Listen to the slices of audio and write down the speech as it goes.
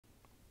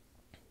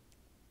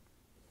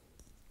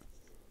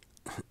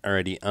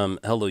Alrighty,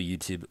 hello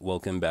YouTube,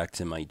 welcome back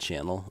to my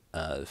channel.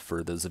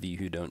 For those of you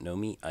who don't know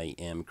me, I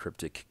am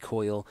Cryptic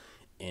Coil,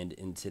 and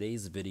in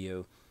today's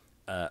video,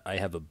 I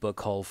have a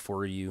book haul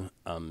for you.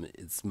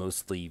 It's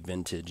mostly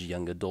vintage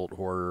young adult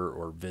horror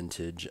or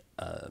vintage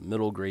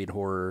middle grade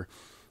horror,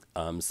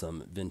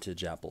 some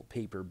vintage Apple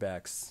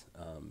paperbacks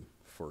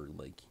for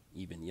like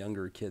even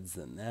younger kids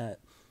than that,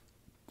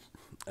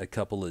 a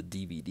couple of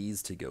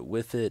DVDs to go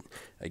with it.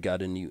 I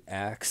got a new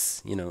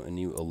axe, a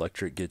new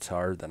electric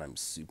guitar that I'm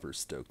super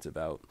stoked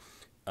about.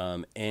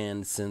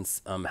 And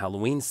since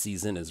Halloween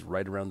season is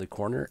right around the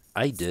corner,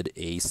 I did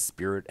a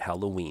Spirit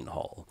Halloween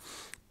haul.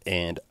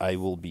 And I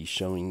will be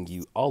showing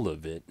you all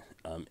of it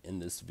in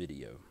this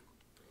video.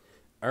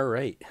 All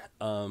right.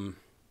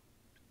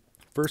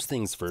 First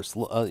things first.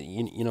 Let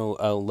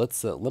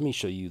me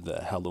show you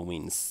the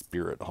Halloween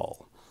Spirit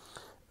haul.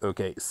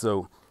 Okay,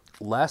 so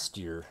last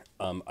year,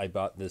 I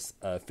bought this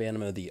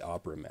Phantom of the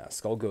Opera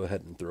mask. I'll go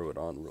ahead and throw it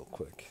on real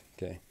quick.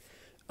 Okay.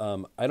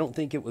 I don't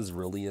think it was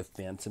really a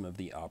Phantom of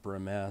the Opera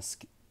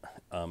mask.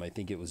 I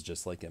think it was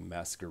just like a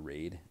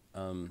masquerade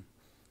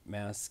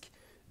mask.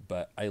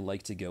 But I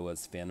like to go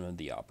as Phantom of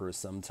the Opera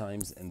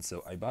sometimes, and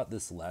so I bought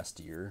this last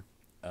year.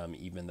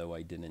 Even though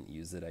I didn't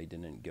use it, I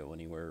didn't go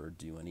anywhere or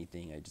do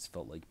anything. I just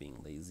felt like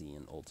being lazy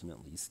and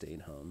ultimately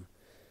stayed home.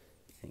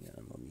 Hang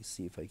on, let me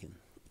see if I can.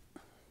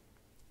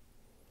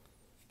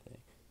 Okay,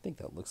 I think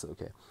that looks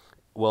okay.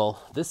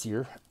 Well, this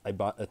year I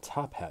bought a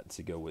top hat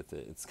to go with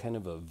it. It's kind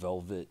of a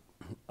velvet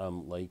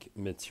like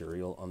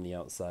material on the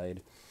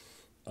outside.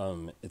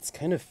 It's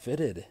kind of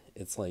fitted.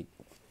 It's like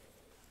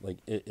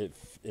it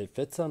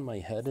fits on my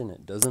head and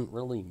it doesn't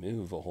really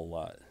move a whole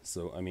lot.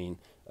 So I mean,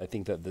 I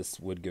think that this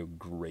would go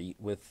great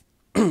with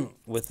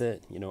with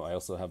it. I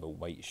also have a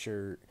white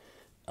shirt,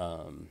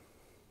 and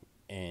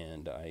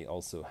I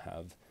also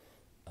have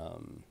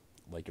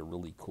like a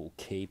really cool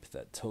cape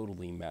that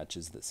totally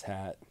matches this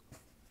hat.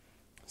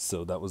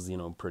 So that was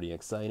pretty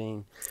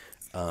exciting.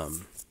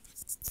 Um,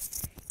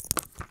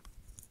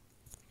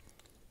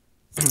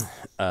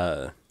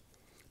 I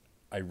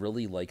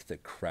really like the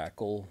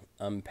crackle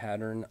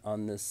pattern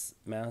on this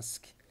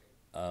mask.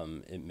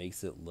 It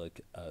makes it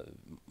look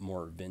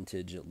more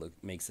vintage.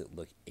 Makes it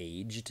look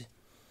aged,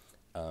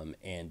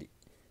 and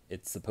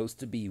it's supposed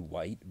to be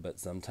white, but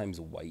sometimes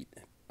white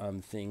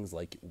things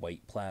like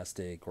white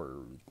plastic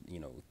or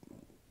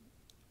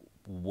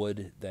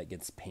wood that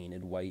gets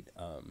painted white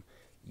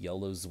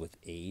yellows with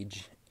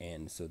age,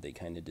 and so they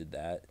kind of did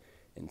that.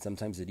 And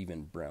sometimes it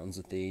even browns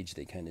with age.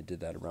 They kind of did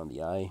that around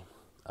the eye.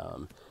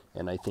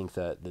 And I think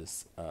that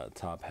this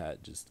top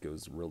hat just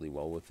goes really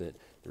well with it.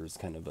 There's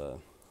kind of a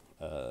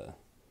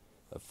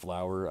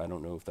flower. I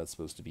don't know if that's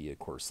supposed to be a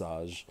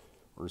corsage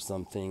or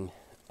something.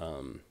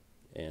 And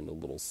a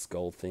little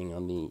skull thing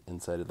on the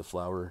inside of the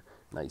flower.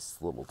 Nice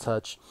little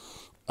touch.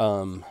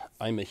 I'm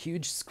a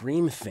huge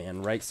Scream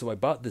fan, right? So I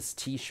bought this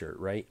t-shirt,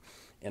 right?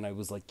 And I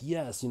was like,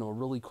 yes, a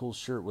really cool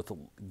shirt with a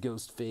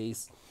ghost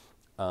face,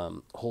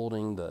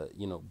 holding the,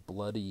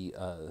 bloody,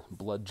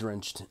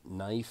 blood-drenched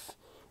knife.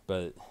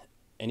 But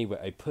anyway,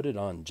 I put it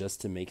on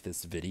just to make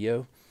this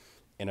video,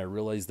 and I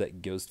realized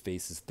that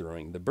Ghostface is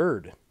throwing the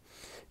bird.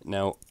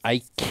 Now,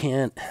 I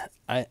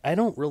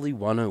don't really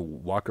want to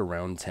walk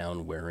around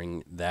town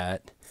wearing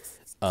that,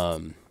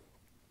 and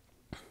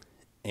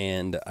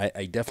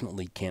I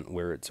definitely can't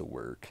wear it to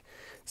work.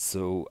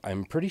 So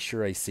I'm pretty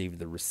sure I saved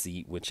the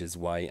receipt, which is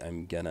why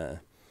I'm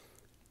gonna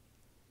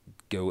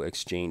go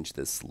exchange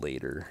this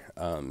later,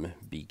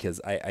 because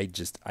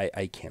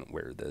I can't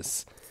wear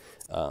this.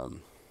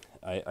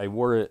 I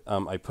wore it,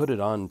 I put it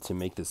on to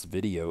make this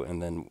video,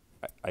 and then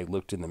I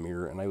looked in the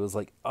mirror and I was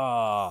like,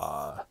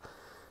 I'm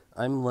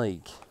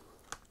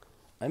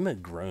a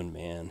grown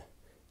man.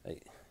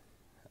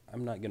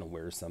 I'm not gonna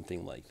wear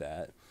something like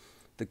that.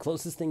 The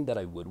closest thing that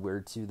I would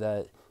wear to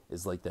that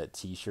is like that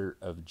t-shirt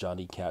of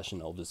Johnny Cash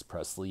and Elvis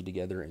Presley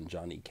together, and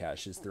Johnny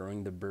Cash is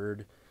throwing the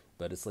bird.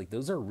 But it's like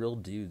those are real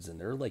dudes, and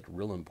they're like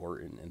real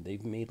important, and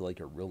they've made like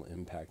a real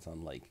impact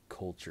on like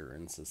culture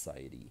and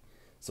society.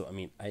 So I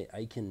mean,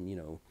 I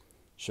can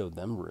show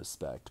them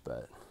respect,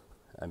 but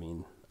I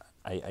mean,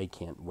 I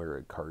can't wear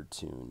a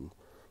cartoon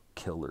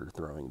killer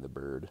throwing the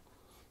bird.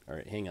 All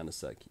right, hang on a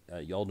sec.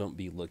 Y'all don't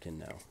be looking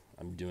now.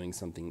 I'm doing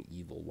something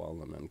evil while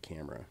I'm on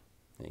camera.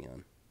 Hang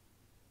on.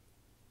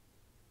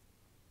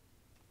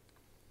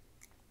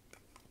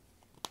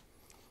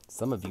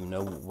 Some of you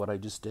know what I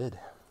just did.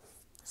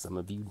 Some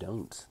of you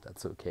don't.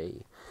 That's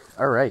okay.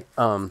 All right.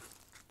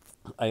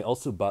 I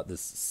also bought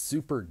this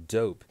super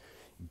dope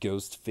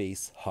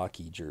Ghostface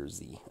hockey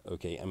jersey.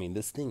 Okay, I mean,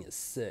 this thing is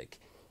sick.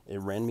 It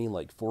ran me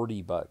like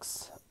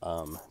 $40.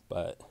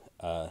 But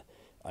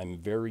I'm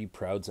very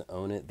proud to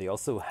own it. They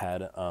also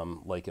had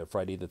like a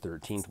Friday the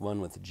 13th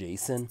one with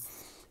Jason.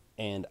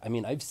 And I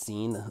mean, I've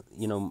seen,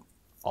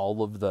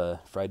 all of the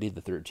Friday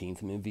the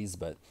 13th movies,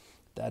 but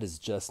that is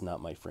just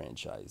not my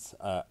franchise.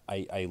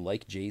 I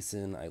like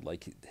Jason. I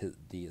like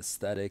the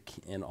aesthetic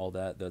and all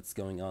that's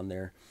going on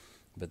there,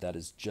 but that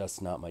is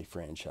just not my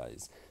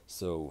franchise.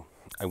 So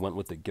I went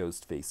with the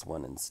Ghostface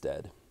one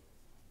instead.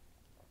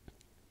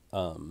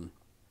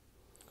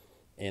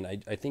 And I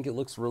think it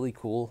looks really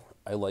cool.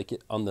 I like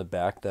it on the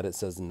back that it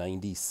says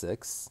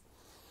 96.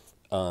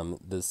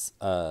 This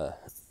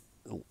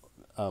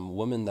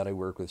woman that I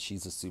work with,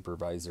 she's a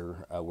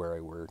supervisor where I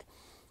work.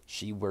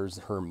 She wears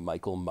her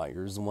Michael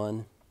Myers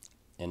one,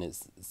 and it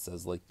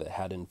says like the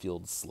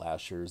Haddonfield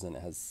Slashers, and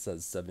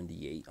says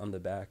 78 on the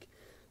back.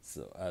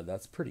 So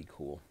that's pretty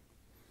cool.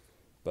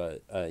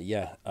 But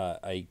yeah,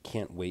 I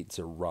can't wait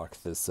to rock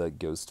this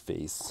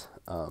Ghostface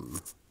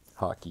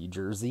hockey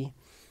jersey.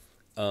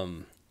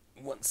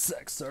 One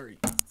sec, sorry.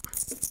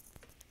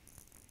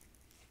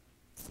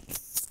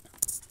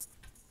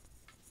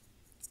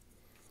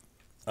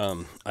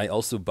 I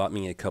also bought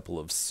me a couple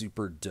of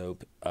super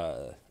dope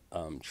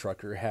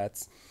trucker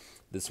hats.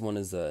 This one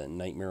is a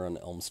Nightmare on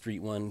Elm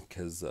Street one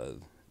because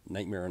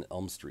Nightmare on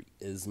Elm Street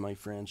is my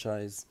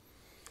franchise.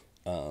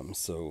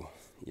 So,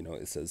 you know,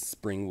 it says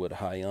Springwood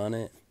High on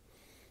it,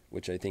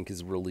 which I think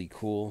is really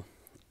cool.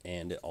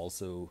 And it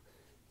also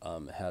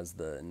has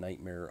the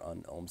Nightmare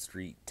on Elm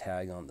Street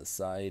tag on the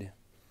side.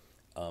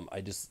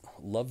 I just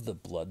love the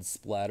blood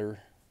splatter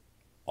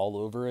all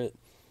over it.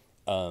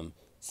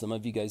 Some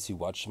of you guys who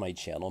watched my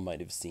channel might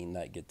have seen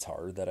that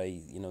guitar that I,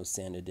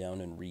 sanded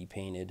down and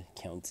repainted,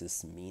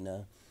 Countess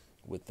Mina,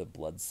 with the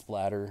blood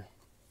splatter.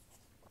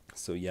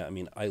 So yeah, I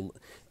mean,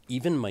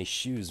 even my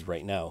shoes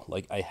right now,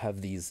 like I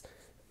have these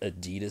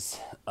Adidas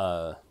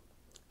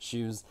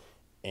shoes,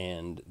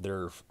 and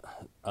they're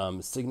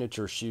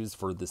signature shoes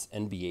for this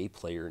NBA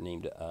player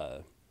named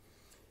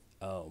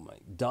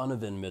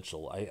Donovan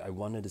Mitchell. I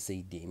wanted to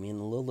say Damian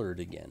Lillard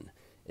again.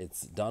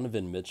 It's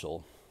Donovan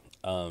Mitchell,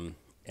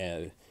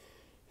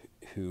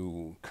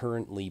 who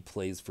currently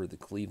plays for the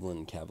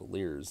Cleveland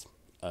Cavaliers.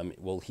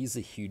 Well, he's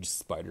a huge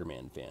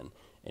Spider-Man fan,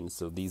 and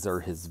so these are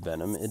his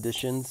Venom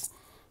editions,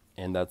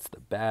 and that's the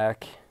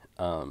back.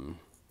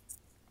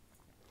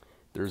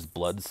 There's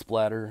blood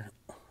splatter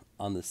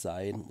on the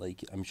side,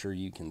 like I'm sure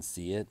you can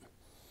see it.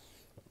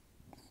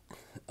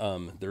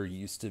 There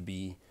used to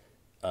be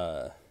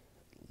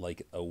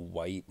like a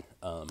white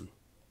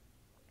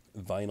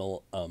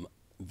vinyl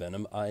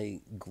Venom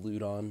eye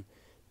glued on,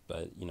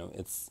 but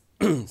it's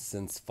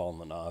since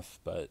fallen off.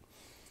 But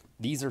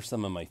these are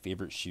some of my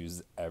favorite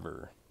shoes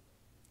ever.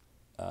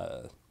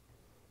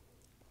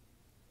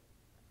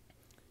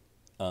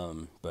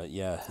 But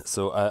yeah,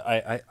 so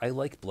I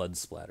like blood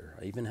splatter.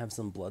 I even have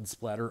some blood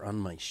splatter on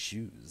my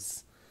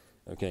shoes.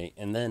 Okay,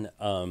 and then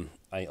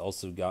I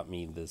also got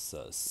me this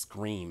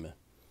Scream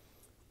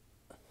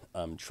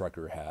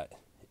trucker hat,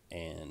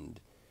 and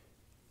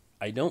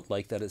I don't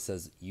like that it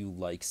says you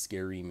like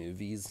scary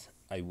movies.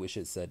 I wish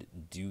it said,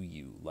 do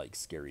you like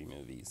scary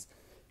movies?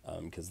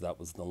 Because that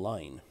was the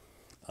line.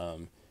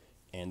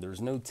 And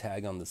there's no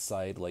tag on the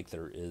side like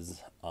there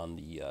is on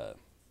the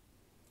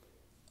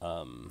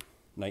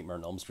Nightmare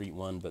on Elm Street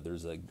one, but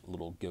there's a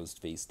little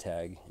ghost face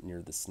tag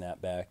near the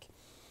snapback.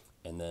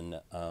 And then,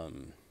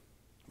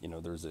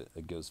 there's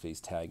a ghost face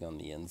tag on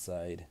the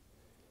inside.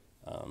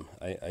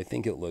 I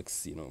think it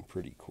looks,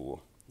 pretty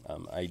cool.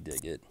 I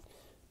dig it.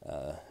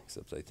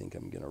 Except I think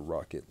I'm going to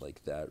rock it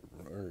like that.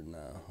 Or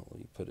no, let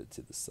me put it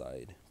to the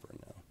side for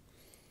now.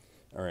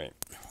 All right.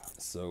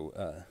 So,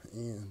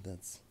 yeah,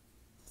 that's...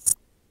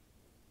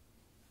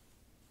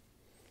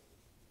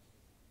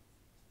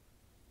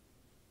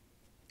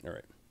 All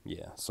right.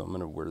 Yeah, so I'm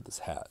going to wear this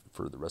hat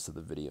for the rest of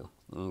the video.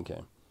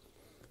 Okay.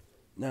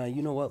 Now,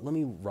 you know what? Let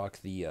me rock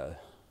the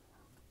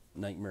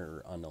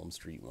Nightmare on Elm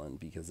Street one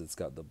because it's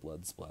got the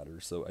blood splatter.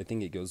 So I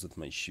think it goes with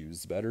my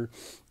shoes better,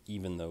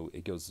 even though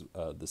it goes,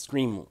 the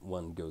Scream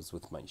one goes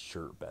with my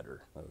shirt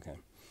better. Okay.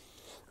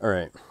 All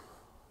right.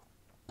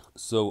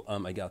 So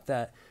I got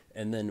that.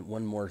 And then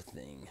one more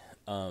thing.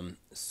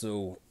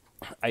 So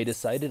I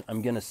decided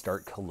I'm going to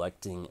start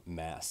collecting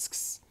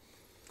masks.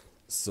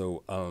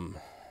 So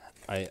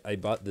I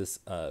bought this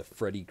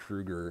Freddy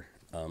Krueger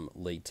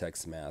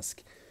latex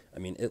mask. I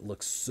mean, it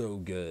looks so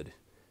good.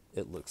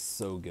 It looks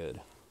so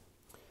good.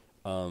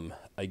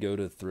 I go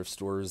to thrift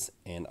stores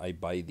and I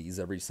buy these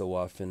every so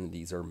often.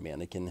 These are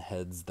mannequin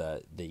heads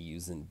that they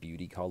use in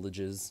beauty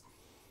colleges.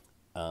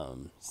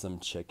 Some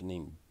chick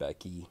named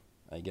Becky,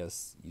 I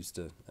guess, used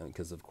to,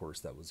 because of course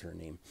that was her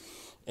name.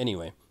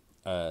 Anyway,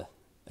 I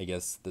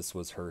guess this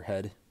was her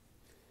head.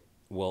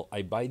 Well,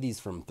 I buy these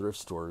from thrift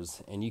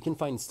stores, and you can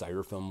find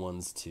styrofoam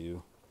ones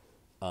too.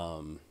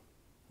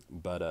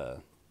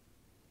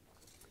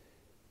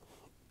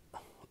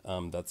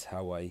 That's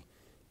how I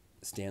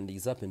stand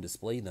these up and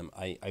display them.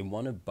 I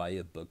want to buy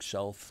a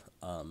bookshelf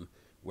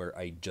where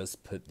I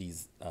just put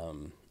these,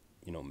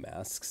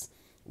 masks.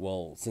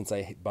 Well, since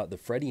I bought the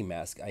Freddy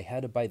mask, I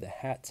had to buy the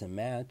hat to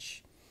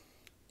match.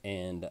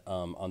 And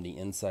on the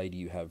inside,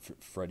 you have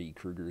Freddy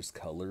Krueger's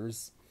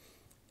colors.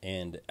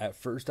 And at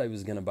first I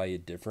was going to buy a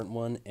different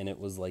one, and it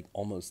was like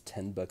almost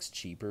 $10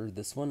 cheaper.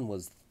 This one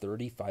was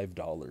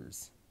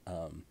 $35,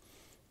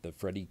 the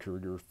Freddy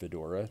Krueger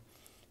fedora.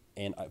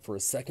 And for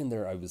a second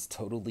there, I was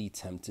totally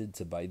tempted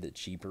to buy the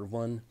cheaper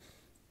one,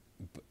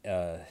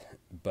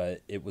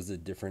 but it was a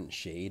different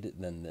shade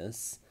than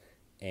this.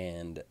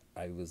 And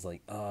I was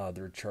like,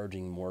 they're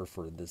charging more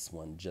for this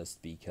one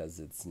just because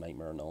it's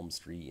Nightmare on Elm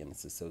Street and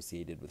it's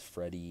associated with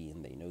Freddy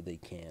and they know they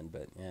can,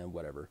 but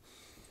whatever.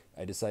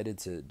 I decided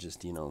to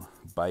just,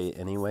 buy it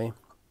anyway.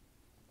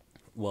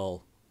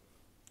 Well,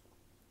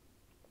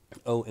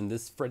 oh, and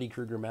this Freddy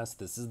Krueger mask,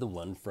 this is the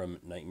one from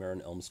Nightmare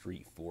on Elm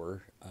Street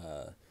 4,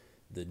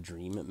 the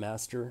Dream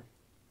Master.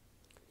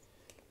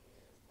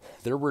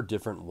 There were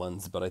different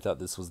ones, but I thought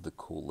this was the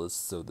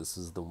coolest, so this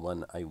is the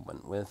one I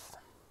went with.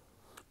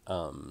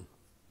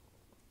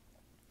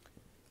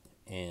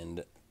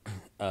 And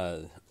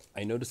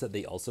I noticed that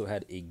they also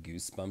had a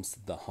Goosebumps,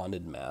 the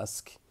Haunted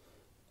Mask,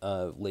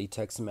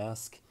 latex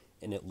mask,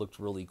 and it looked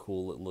really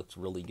cool. It looked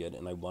really good,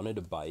 and I wanted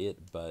to buy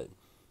it, but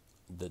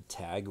the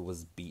tag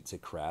was beat to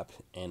crap,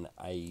 and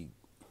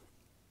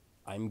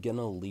I'm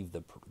gonna leave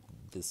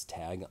this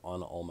tag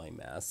on all my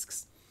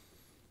masks,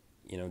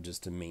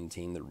 just to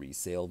maintain the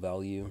resale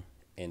value.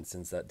 And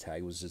since that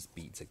tag was just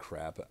beat to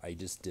crap, I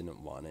just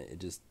didn't want it. It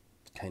just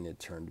kind of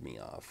turned me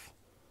off.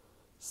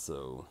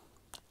 So,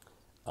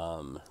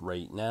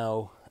 right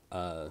now,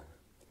 I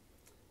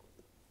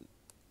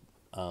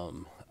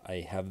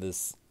have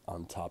this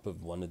on top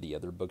of one of the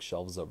other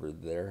bookshelves over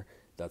there.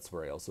 That's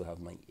where I also have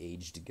my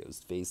aged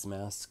ghost face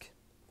mask.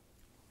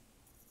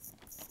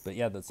 But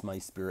yeah, that's my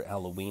Spirit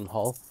Halloween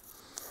haul.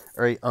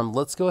 All right,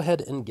 let's go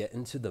ahead and get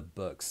into the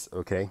books,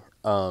 okay?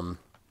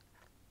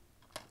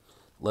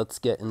 Let's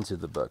get into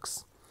the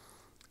books.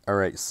 All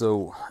right,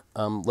 so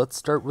let's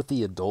start with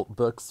the adult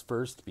books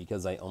first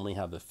because I only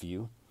have a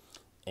few,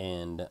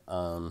 and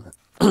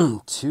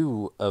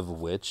two of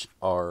which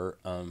are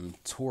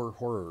Tor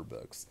horror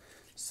books.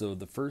 So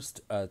the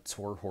first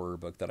Tor horror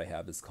book that I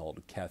have is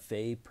called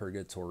Cafe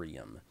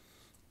Purgatorium,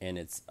 and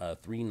it's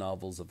 3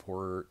 novels of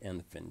horror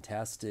and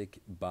fantastic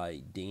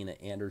by Dana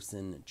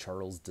Anderson,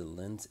 Charles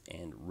DeLint,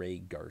 and Ray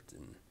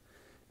Garton.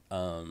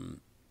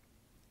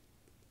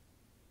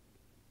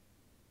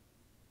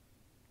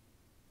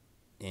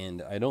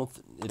 And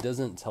it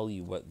doesn't tell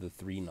you what the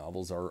 3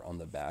 novels are on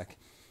the back.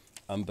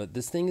 But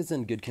this thing is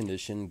in good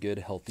condition, good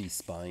healthy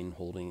spine,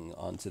 holding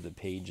onto the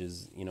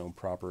pages,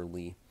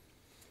 properly.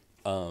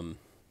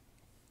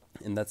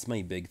 And that's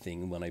my big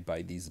thing when I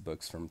buy these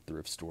books from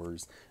thrift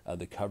stores.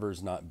 The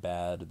cover's not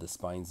bad. The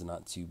spine's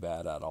not too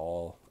bad at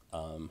all.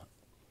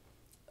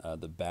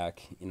 The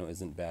back,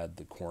 isn't bad.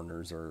 The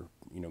corners are,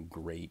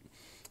 great.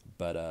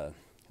 But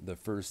the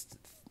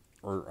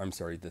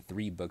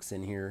 3 books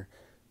in here.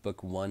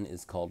 Book 1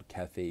 is called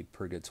Cafe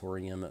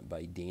Purgatorium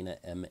by Dana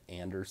M.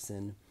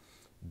 Anderson.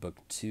 Book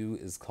 2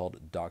 is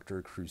called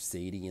Dr.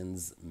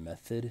 Crusadian's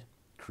Method.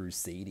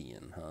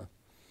 Crusadian, huh?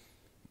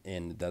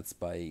 And that's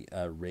by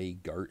Ray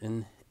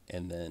Garton.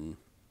 And then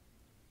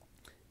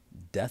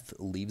Death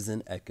Leaves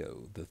an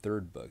Echo, the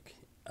 3rd book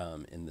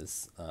in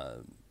this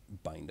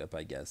bind-up,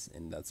 I guess.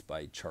 And that's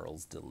by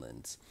Charles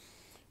DeLint.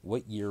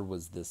 What year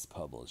was this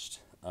published?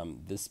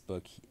 This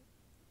book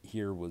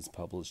here was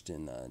published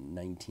in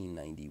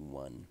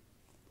 1991.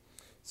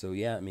 So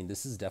yeah,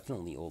 this is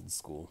definitely old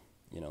school.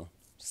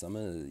 Some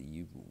of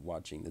you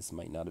watching this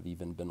might not have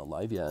even been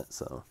alive yet.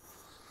 So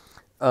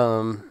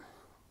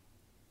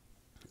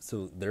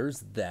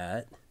there's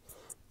that.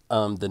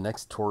 The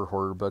next Tor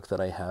horror book that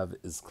I have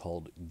is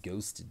called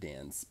Ghost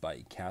Dance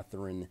by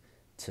Catherine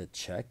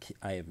Tchek.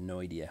 I have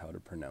no idea how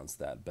to pronounce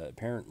that, but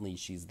apparently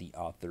she's the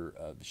author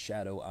of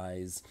Shadow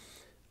Eyes.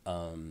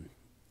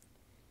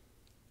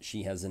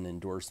 She has an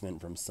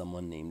endorsement from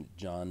someone named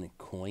John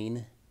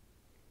Coyne.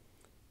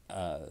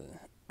 And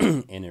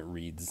it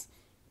reads,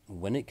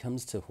 "When it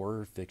comes to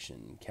horror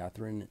fiction,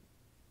 Catherine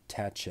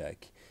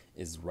Tchek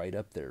is right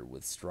up there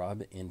with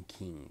Straub and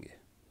King."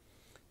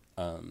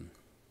 And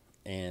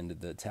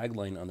the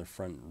tagline on the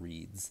front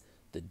reads,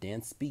 "The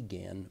dance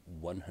began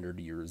 100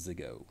 years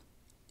ago.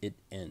 It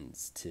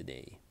ends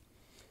today."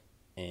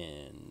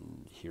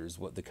 And here's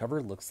what the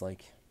cover looks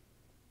like.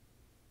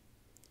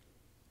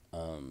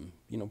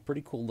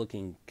 Pretty cool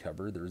looking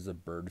cover. There's a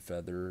bird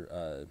feather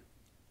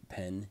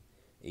pen,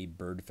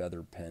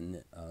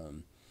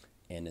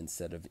 and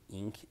instead of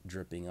ink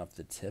dripping off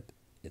the tip,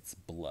 it's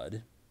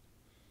blood.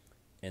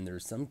 And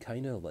there's some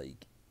kind of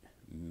like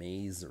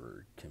maze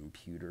or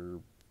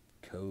computer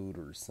code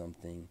or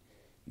something.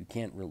 You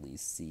can't really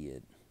see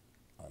it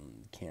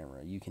on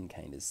camera. You can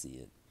kind of see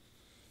it.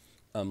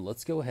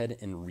 Let's go ahead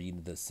and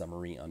read the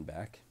summary on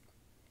back.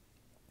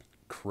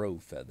 Crow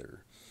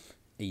feather.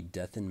 A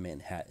death in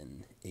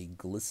Manhattan. A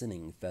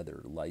glistening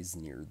feather lies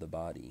near the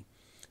body.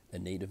 A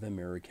Native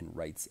American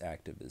rights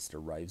activist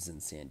arrives in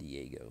San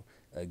Diego.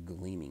 A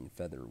gleaming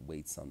feather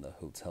waits on the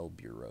hotel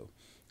bureau.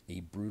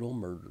 A brutal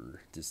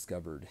murder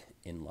discovered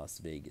in Las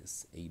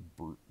Vegas. A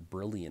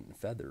brilliant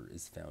feather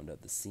is found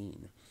at the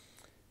scene.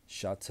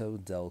 Chateau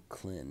del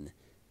Clin,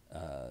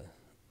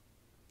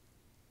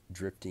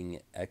 drifting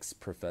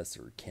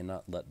ex-professor,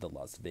 cannot let the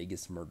Las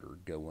Vegas murder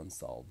go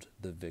unsolved.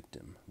 The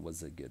victim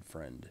was a good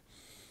friend.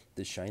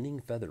 The shining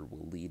feather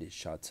will lead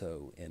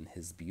Chateau and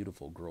his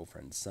beautiful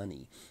girlfriend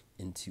Sunny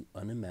into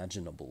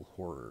unimaginable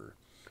horror.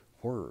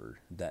 Horror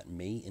that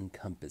may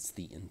encompass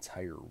the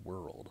entire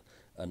world.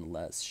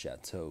 unless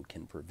Chateau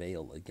can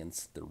prevail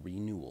against the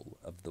renewal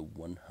of the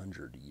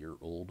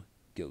 100-year-old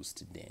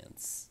ghost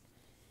dance.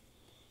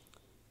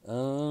 I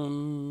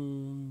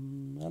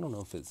don't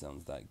know if it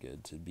sounds that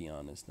good, to be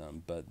honest,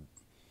 but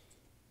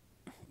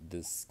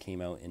this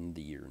came out in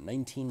the year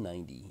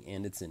 1990,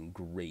 and it's in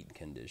great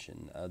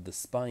condition. The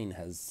spine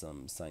has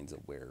some signs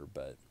of wear,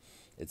 but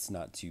it's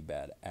not too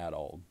bad at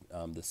all.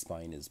 The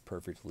spine is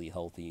perfectly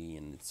healthy,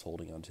 and it's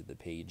holding onto the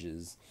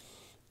pages.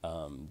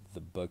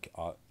 The book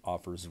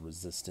offers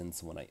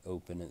resistance when I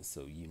open it,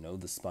 so you know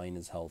the spine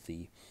is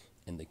healthy,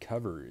 and the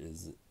cover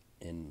is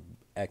in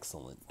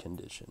excellent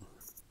condition.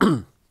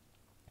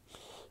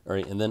 All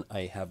right, and then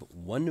I have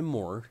one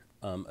more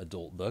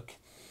adult book,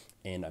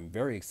 and I'm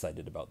very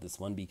excited about this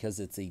one because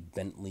it's a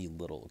Bentley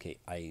Little. Okay,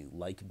 I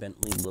like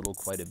Bentley Little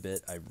quite a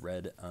bit. I've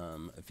read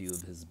a few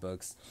of his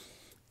books.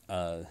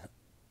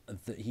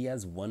 He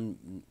has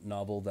one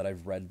novel that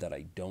I've read that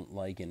I don't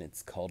like, and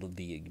it's called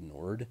The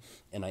Ignored.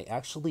 And I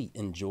actually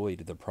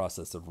enjoyed the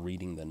process of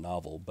reading the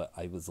novel, but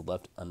I was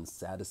left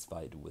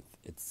unsatisfied with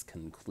its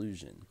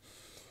conclusion.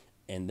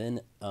 And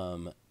then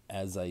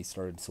as I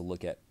started to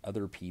look at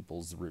other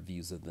people's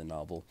reviews of the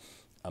novel,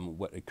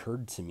 what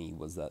occurred to me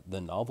was that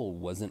the novel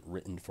wasn't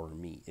written for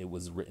me. It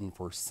was written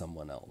for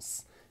someone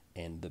else.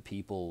 And the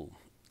people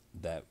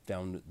that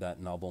found that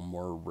novel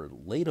more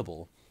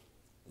relatable,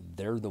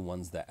 they're the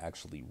ones that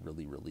actually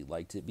really, really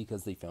liked it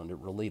because they found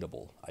it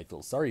relatable. I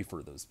feel sorry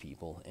for those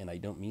people, and I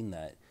don't mean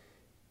that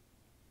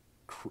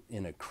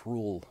in a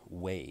cruel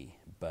way,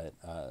 but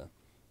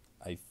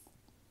I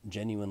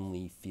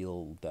genuinely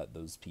feel that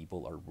those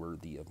people are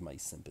worthy of my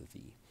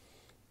sympathy.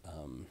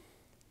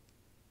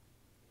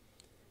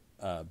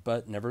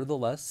 But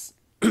nevertheless,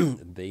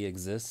 they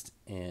exist,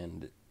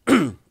 and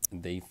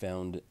they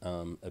found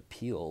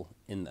appeal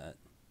in that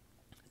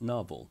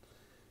novel,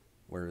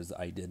 whereas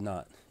I did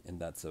not, and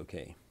that's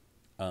okay.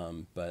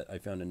 But I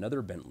found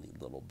another Bentley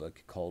Little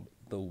book called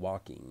The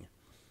Walking,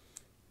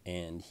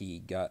 and he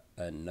got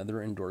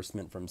another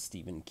endorsement from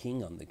Stephen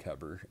King on the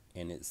cover,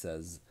 and it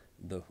says,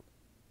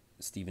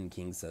 Stephen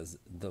King says,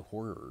 the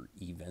horror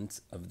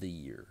event of the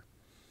year.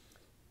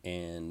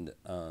 And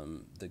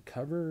the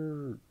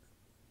cover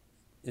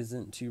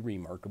isn't too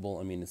remarkable.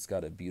 I mean, it's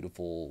got a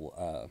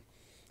beautiful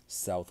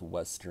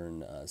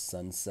southwestern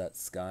sunset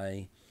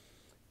sky,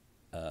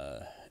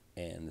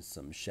 and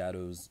some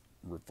shadows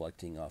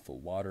reflecting off of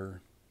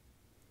water,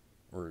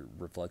 or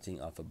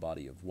reflecting off a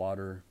body of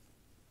water.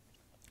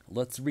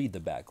 Let's read the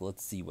back.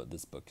 Let's see what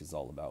this book is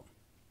all about.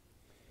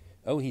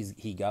 Oh,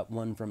 he got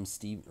one from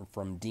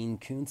Dean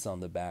Koontz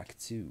on the back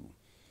too.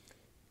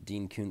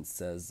 Dean Koontz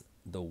says,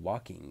 The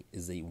Walking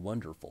is a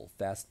wonderful,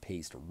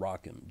 fast-paced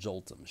rock'em,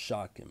 jolt'em,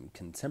 shock'em,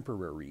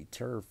 contemporary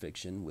terror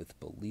fiction with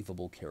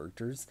believable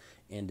characters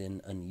and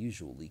an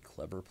unusually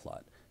clever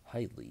plot.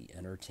 Highly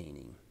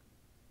entertaining.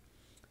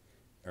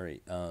 All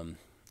right,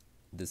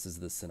 this is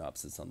the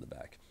synopsis on the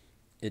back.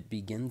 It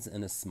begins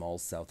in a small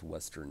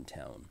southwestern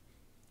town.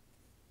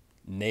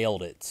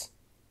 Nailed it.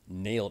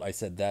 Nailed. I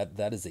said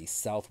that is a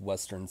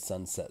southwestern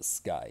sunset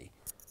sky.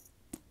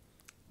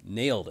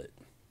 Nailed it.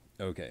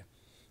 Okay.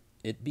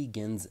 It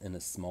begins in a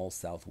small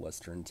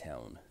southwestern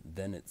town,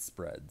 then it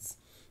spreads.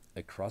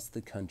 Across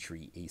the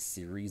country, a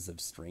series of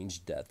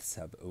strange deaths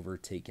have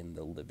overtaken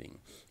the living,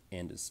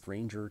 and a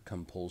stranger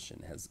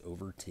compulsion has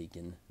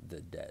overtaken the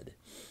dead.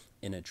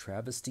 In a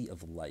travesty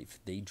of life,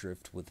 they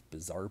drift with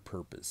bizarre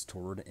purpose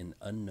toward an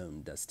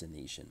unknown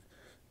destination.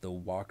 The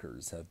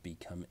walkers have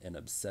become an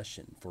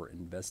obsession for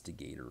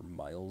investigator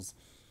Miles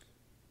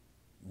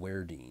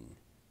Werdine.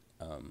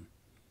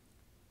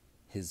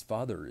 His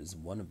father is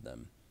one of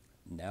them.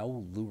 Now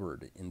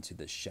lured into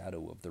the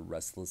shadow of the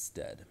restless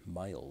dead,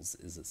 Miles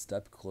is a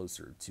step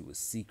closer to a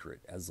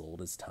secret as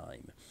old as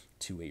time,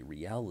 to a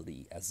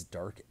reality as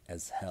dark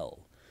as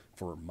hell,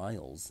 for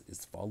Miles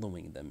is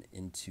following them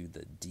into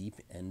the deep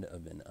end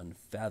of an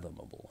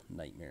unfathomable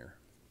nightmare.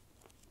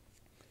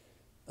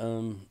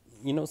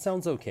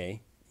 Sounds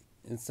okay.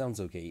 It sounds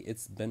okay.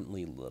 It's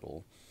Bentley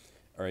Little.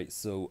 All right,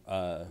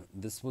 so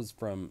this was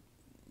from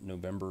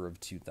November of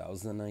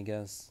 2000, I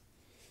guess.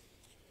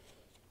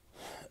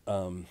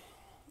 I'll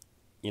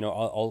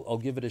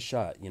give it a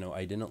shot.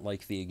 I didn't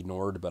like The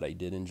Ignored, but I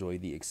did enjoy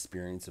the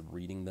experience of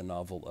reading the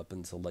novel up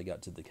until I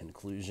got to the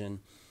conclusion.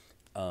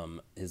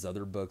 His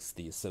other books,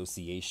 The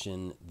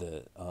Association,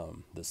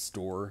 the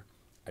Store,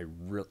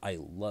 I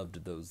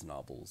loved those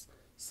novels.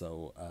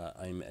 So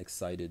I'm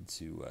excited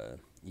to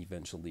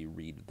eventually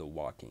read The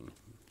Walking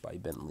by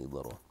Bentley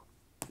Little.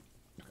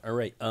 All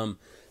right,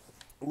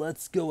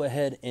 let's go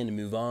ahead and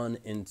move on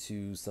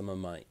into some of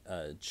my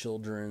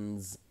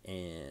children's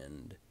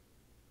and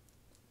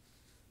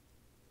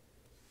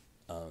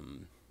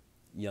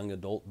young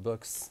adult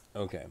books.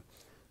 Okay,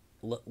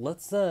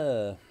 let's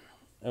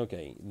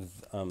okay,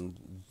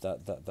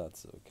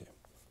 that's okay.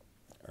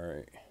 All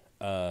right.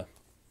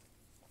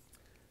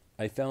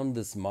 I found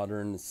this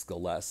modern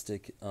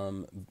scholastic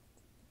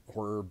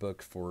horror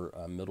book for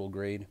middle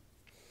grade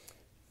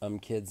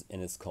kids,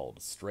 and it's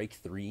called Strike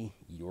 3,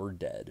 You're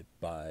Dead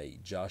by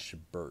Josh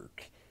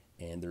Burke.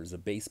 and there's a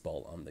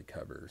baseball on the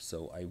cover.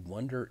 So I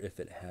wonder if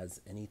it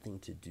has anything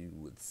to do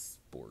with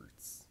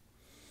sports.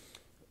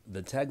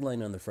 The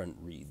tagline on the front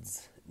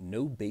reads,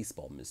 "No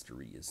baseball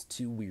mystery is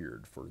too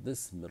weird for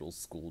this middle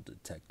school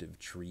detective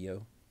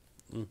trio."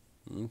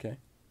 Okay.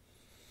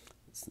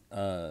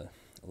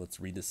 Let's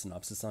read the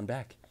synopsis on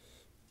back.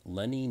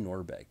 Lenny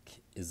Norbeck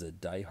is a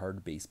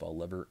diehard baseball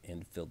lover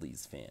and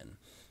Phillies fan.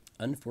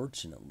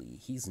 Unfortunately,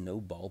 he's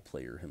no ball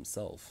player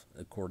himself.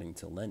 According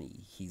to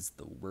Lenny, he's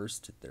the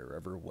worst there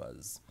ever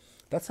was.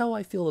 That's how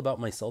I feel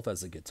about myself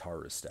as a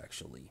guitarist,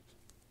 actually.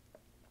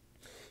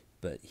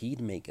 But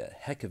he'd make a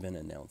heck of an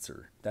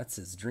announcer. That's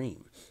his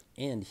dream.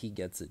 And he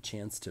gets a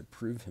chance to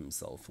prove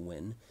himself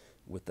when,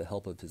 with the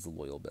help of his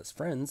loyal best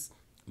friends,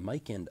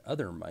 Mike and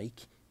other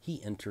Mike,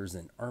 he enters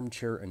an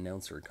armchair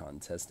announcer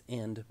contest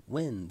and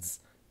wins.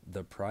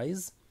 The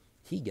prize?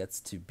 He gets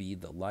to be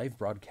the live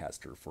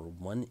broadcaster for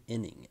 1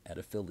 inning at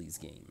a Phillies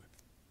game.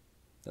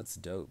 That's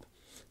dope.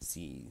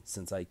 See,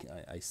 since I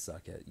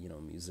suck at,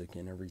 music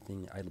and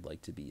everything, I'd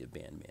like to be a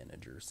band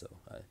manager. So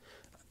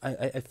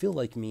I feel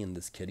like me and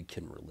this kid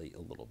can relate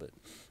a little bit.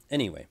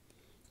 Anyway,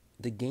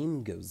 the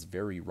game goes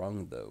very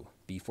wrong, though.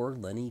 Before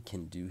Lenny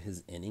can do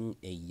his inning,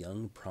 a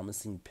young,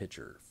 promising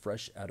pitcher,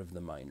 fresh out of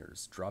the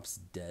minors, drops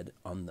dead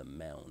on the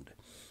mound.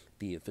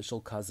 The official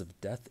cause of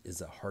death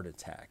is a heart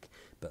attack,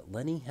 but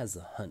Lenny has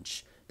a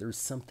hunch there's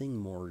something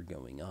more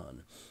going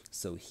on.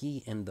 So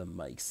he and the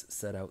Mikes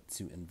set out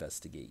to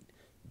investigate.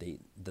 The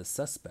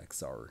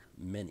suspects are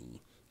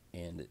many,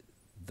 and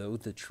though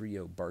the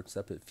trio barks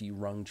up a few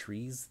wrong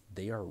trees,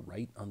 they are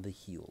right on the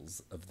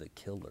heels of the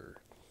killer.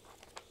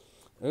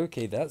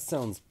 Okay, that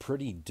sounds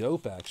pretty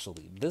dope,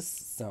 actually. This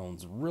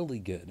sounds really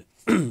good.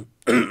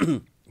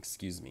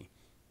 Excuse me.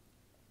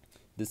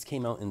 This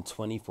came out in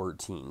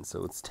 2014,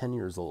 so it's 10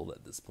 years old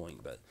at this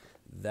point, but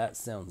that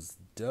sounds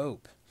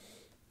dope.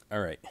 All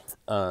right,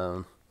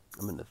 I'm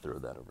going to throw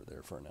that over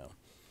there for now.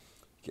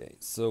 Okay,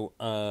 so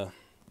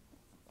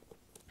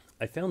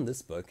I found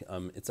this book.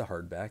 It's a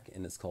hardback,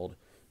 and it's called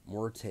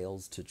More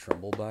Tales to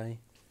Tremble By.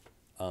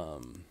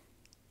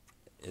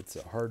 It's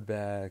a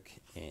hardback,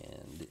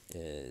 and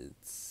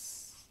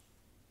it's...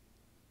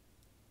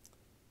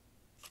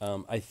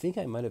 I think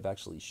I might have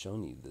actually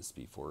shown you this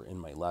before in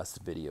my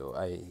last video.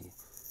 I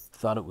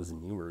thought it was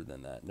newer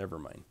than that. Never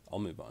mind. I'll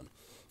move on.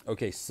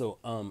 Okay, so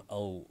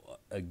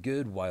a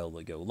good while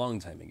ago, a long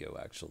time ago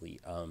actually,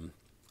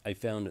 I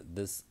found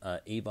this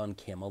Avon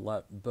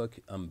Camelot book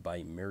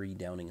by Mary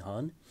Downing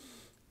Hahn,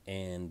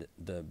 and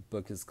the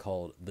book is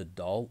called The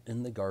Doll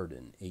in the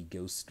Garden, A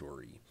Ghost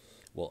Story.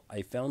 Well,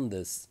 I found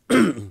this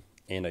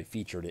and I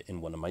featured it in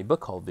one of my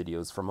book haul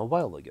videos from a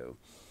while ago.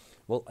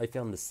 Well, I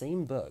found the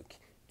same book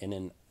in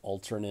an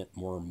alternate,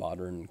 more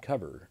modern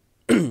cover,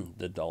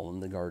 The Doll in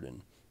the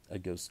Garden, A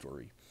Ghost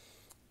Story.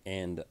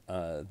 And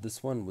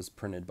this one was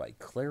printed by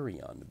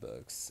Clarion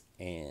Books,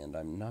 and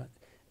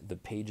the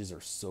pages are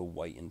so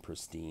white and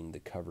pristine, the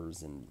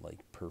cover's in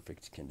like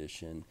perfect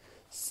condition.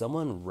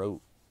 Someone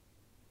wrote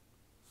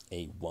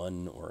a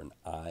 1 or an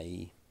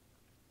I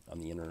on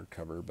the inner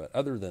cover, but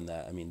other than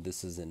that, I mean,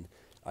 this is in,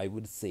 I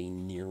would say,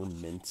 near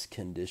mint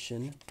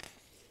condition.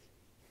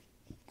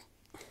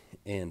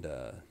 And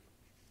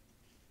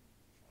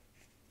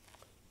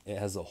it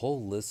has a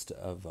whole list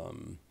of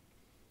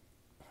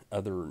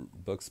other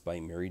books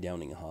by Mary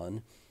Downing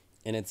Hahn,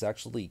 and it's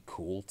actually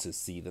cool to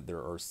see that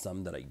there are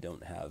some that I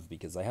don't have,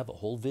 because I have a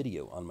whole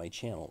video on my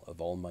channel of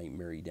all my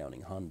Mary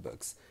Downing Hahn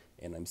books,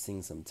 and I'm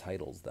seeing some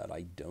titles that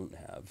I don't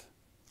have.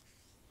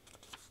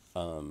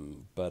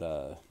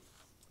 But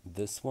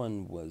this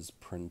one was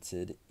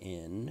printed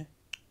in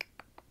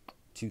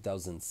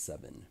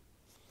 2007.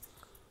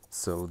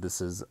 So this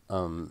is,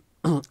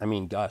 I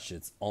mean, gosh,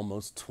 it's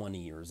almost 20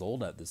 years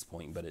old at this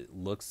point, but it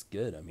looks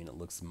good. I mean, it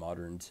looks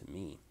modern to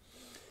me.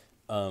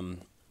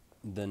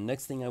 The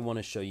next thing I want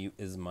to show you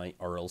is my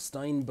R.L.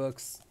 Stine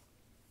books.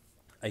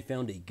 I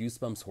found a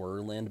Goosebumps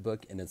Horrorland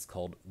book, and it's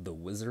called The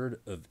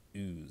Wizard of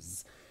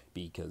Ooze,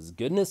 because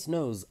goodness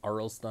knows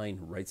R.L.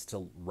 Stine likes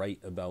to write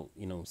about,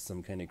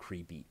 some kind of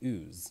creepy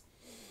ooze.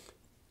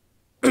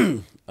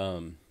 But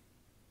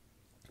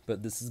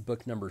this is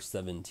book number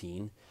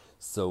 17,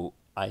 so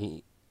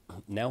I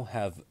now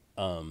have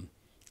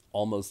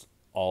almost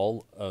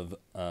all of,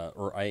 I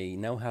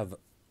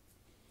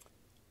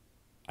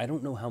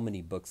don't know how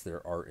many books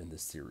there are in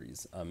this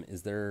series.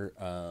 Is there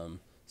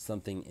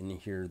something in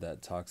here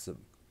that talks of...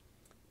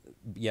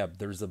 Yeah,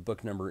 there's a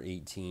book number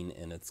 18,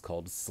 and it's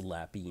called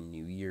Slappy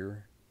New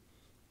Year.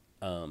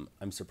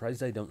 I'm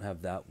surprised I don't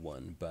have that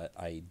one, but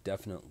I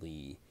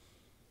definitely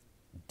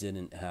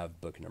didn't have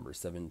book number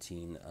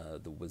 17,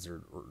 The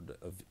Wizard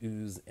of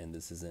Ooze, and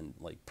this is in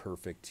like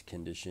perfect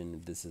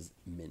condition. This is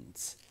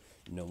mint.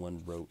 No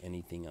one wrote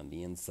anything on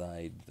the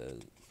inside.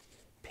 The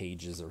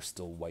pages are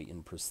still white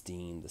and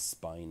pristine. The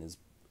spine is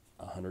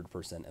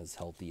 100% as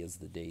healthy as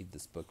the day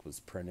this book was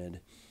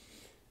printed.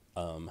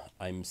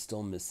 I'm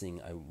still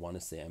missing, I want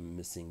to say I'm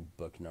missing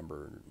book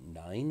number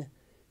 9,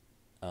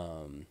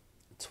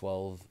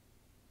 12,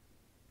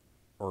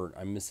 or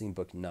I'm missing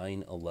book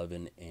 9,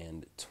 11,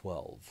 and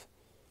 12.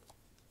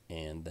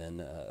 And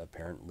then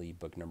apparently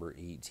book number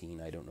 18.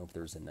 I don't know if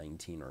there's a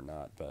 19 or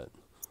not, but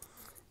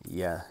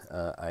yeah,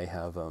 I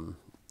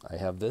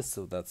have this,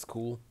 so that's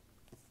cool.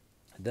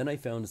 Then I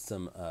found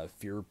some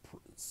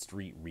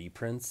Street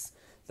reprints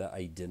that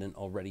I didn't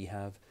already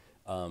have.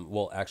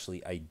 Well,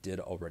 actually, I did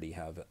already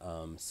have.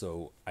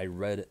 So I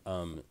read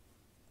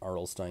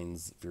R.L.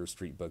 Stein's Fear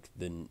Street book,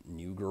 The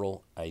New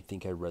Girl. I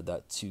think I read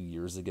that 2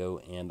 years ago,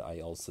 and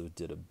I also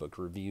did a book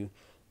review,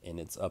 and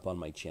it's up on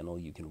my channel.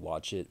 You can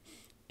watch it.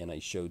 And I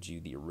showed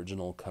you the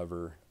original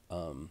cover,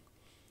 and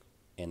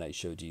I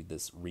showed you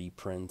this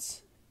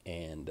reprint,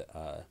 and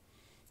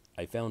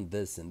I found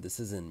this, and this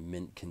is in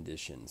mint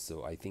condition.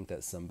 So I think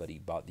that somebody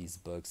bought these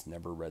books,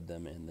 never read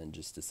them, and then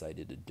just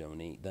decided to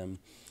donate them.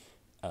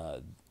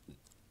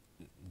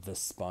 The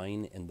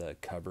spine and the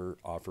cover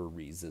offer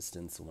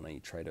resistance when I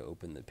try to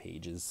open the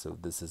pages, so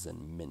this is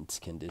in mint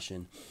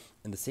condition.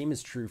 And the same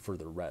is true for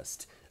the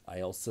rest.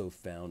 I also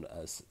found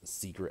a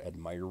Secret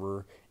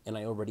Admirer, and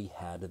I already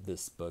had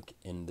this book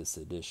in this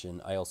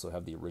edition. I also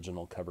have the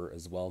original cover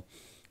as well,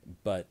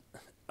 but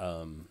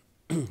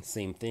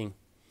same thing,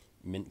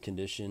 mint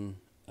condition,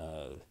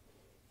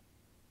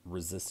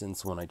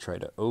 resistance when I try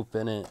to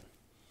open it.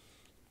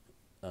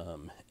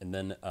 And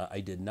then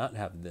I did not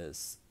have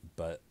this,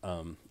 but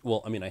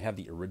well, I mean, I have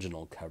the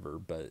original cover,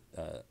 but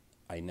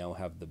I now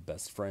have the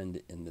Best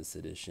Friend in this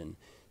edition.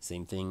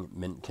 Same thing,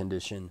 mint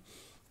condition.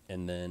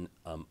 And then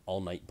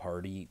All Night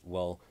Party.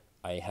 Well,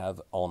 I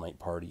have All Night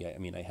Party. I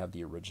mean, I have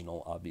the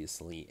original,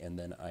 obviously, and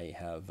then I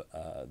have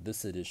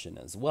this edition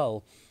as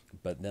well.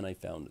 But then I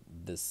found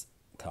this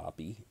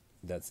copy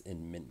that's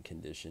in mint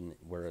condition,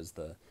 whereas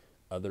the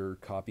other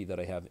copy that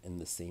I have in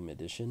the same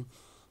edition,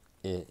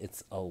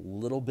 it's a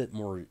little bit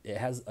more, it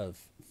has a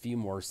few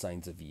more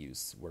signs of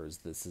use, whereas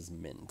this is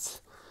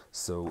mint.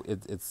 So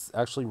it's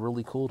actually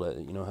really cool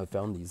to, have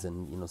found these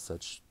in,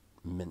 such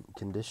mint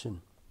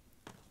condition.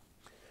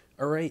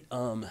 All right,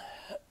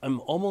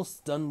 I'm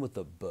almost done with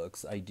the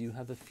books. I do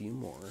have a few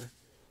more,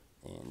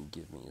 and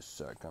give me a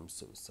sec. I'm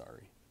so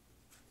sorry.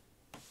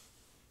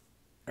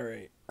 All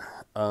right,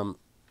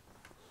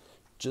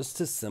 just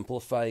to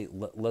simplify,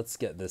 let's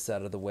get this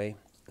out of the way.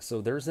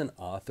 So there's an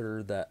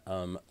author that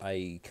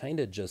I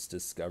kind of just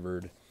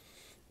discovered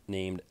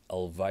named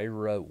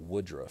Elvira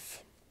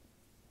Woodruff.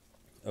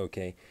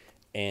 Okay,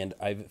 and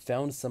I've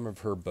found some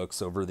of her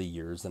books over the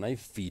years, and I've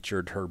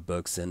featured her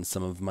books in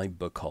some of my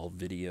book haul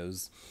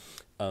videos.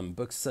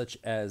 Books such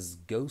as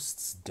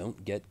Ghosts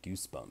Don't Get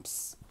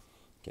Goosebumps.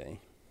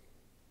 Okay.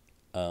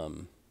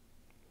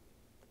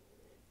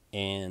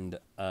 And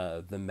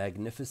The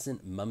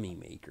Magnificent Mummy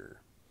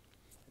Maker.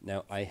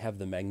 Now, I have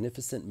The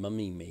Magnificent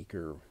Mummy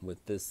Maker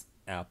with this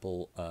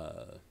Apple,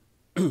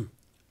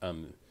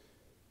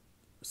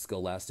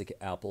 Scholastic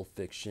Apple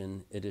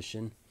Fiction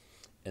Edition.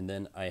 And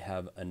then I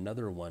have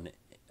another one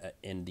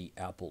in the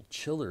Apple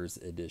Chillers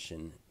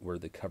Edition where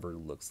the cover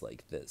looks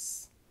like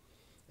this.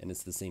 And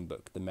it's the same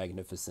book, The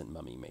Magnificent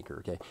Mummy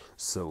Maker, okay?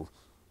 So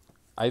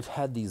I've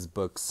had these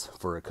books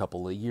for a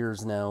couple of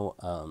years now.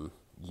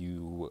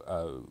 You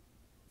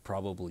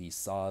probably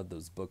saw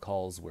those book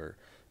hauls where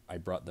I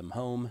brought them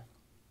home.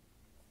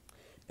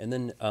 And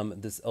then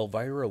this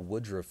Elvira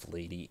Woodruff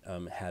lady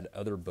had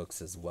other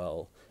books as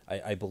well.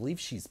 I believe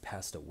she's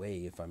passed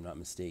away, if I'm not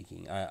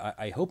mistaken.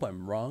 I hope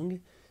I'm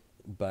wrong,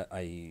 but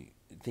I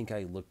think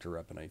I looked her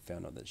up and I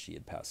found out that she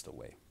had passed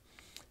away.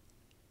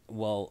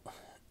 Well,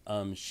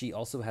 she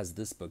also has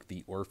this book,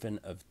 The Orphan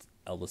of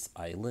Ellis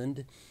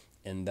Island,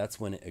 and that's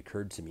when it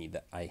occurred to me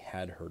that I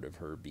had heard of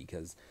her,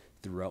 because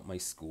throughout my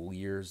school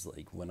years,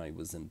 like when I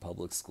was in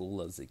public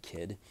school as a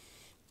kid,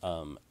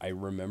 I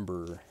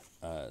remember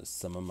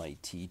some of my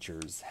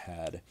teachers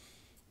had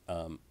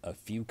a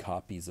few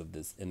copies of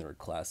this in their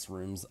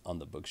classrooms on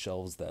the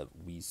bookshelves that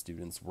we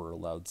students were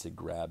allowed to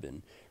grab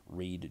and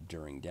read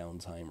during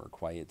downtime or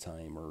quiet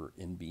time or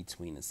in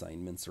between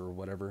assignments or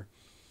whatever.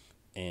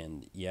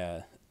 And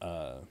yeah,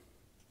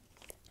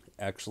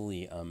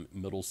 actually,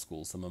 middle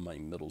school, some of my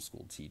middle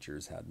school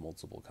teachers had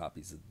multiple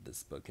copies of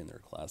this book in their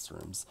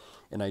classrooms,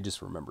 and I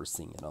just remember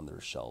seeing it on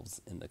their shelves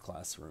in the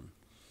classroom.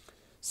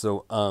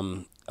 So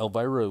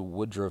Elvira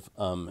Woodruff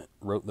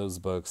wrote those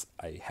books.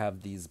 I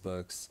have these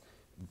books,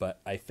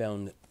 but I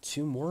found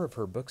two more of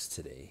her books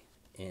today,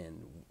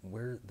 and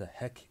where the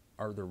heck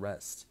are the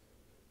rest?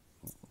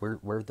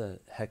 Where the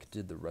heck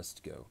did the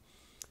rest go?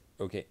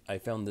 Okay, I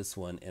found this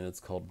one, and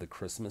it's called The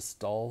Christmas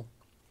Doll.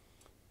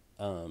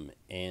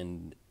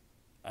 And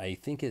I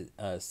think it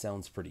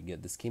sounds pretty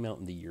good. This came out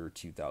in the year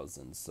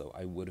 2000, so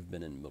I would have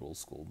been in middle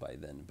school by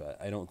then, but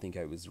I don't think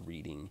I was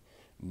reading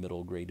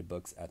middle grade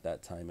books at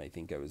that time. I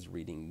think I was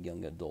reading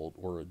young adult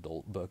or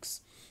adult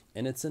books.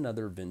 And it's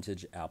another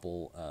vintage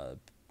Apple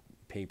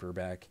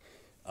paperback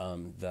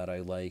that I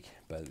like,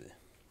 but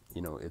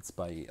it's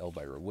by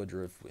Elvira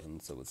Woodruff,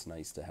 and so it's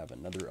nice to have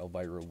another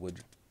Elvira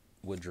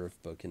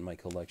Woodruff book in my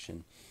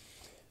collection.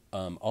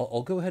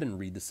 I'll go ahead and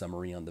read the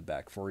summary on the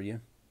back for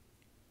you.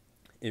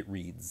 It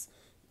reads,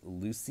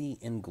 Lucy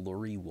and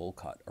Glory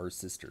Wolcott are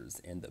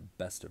sisters and the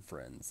best of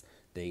friends.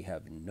 They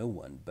have no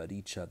one but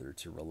each other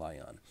to rely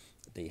on.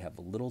 They have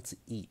little to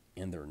eat,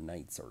 and their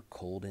nights are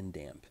cold and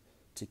damp.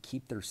 To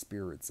keep their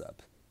spirits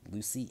up,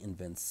 Lucy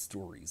invents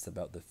stories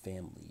about the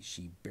family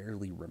she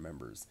barely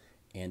remembers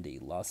and a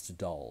lost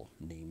doll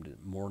named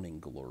Morning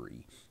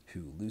Glory,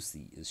 who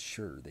Lucy is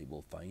sure they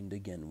will find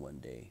again one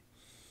day.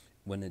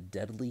 When a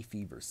deadly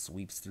fever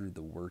sweeps through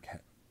the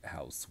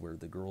workhouse where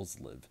the girls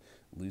live,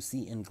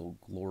 Lucy and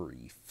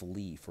Glory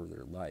flee for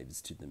their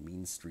lives to the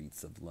mean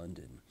streets of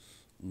London.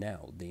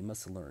 Now they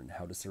must learn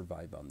how to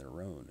survive on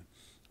their own.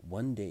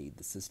 One day,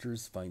 the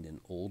sisters find an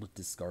old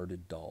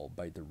discarded doll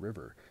by the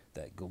river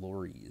that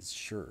Glory is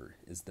sure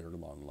is their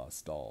long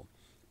lost doll.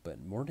 But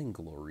Morning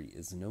Glory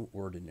is no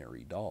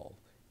ordinary doll,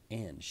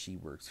 and she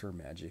works her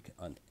magic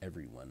on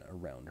everyone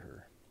around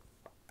her.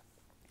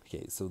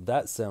 Okay, so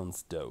that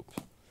sounds dope.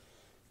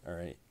 All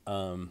right.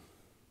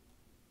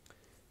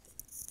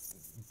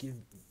 Give.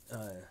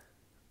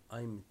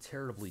 I'm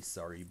terribly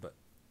sorry, but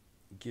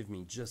give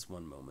me just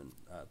one moment,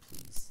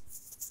 please.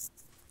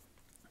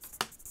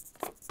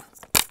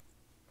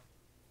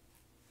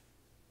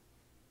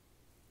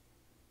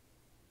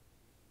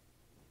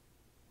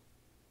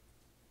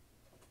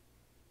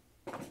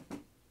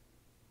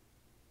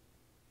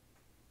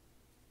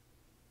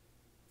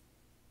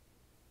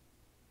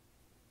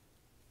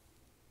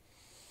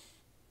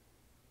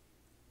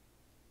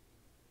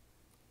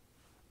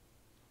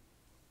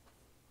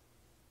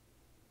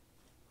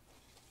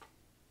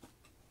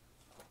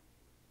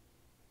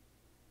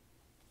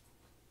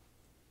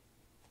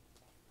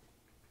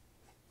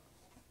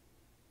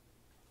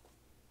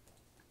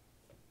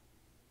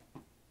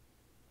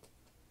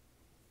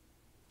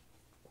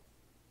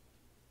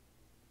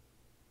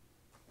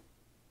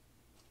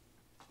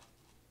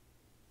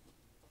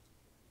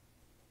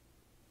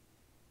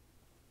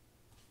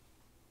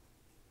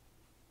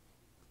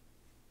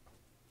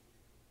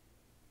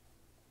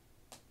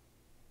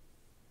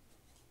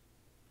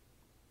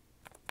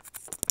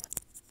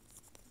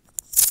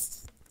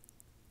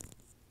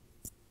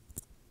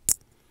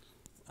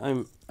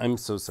 I'm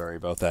so sorry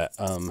about that.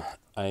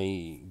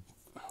 I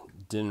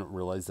didn't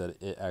realize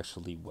that it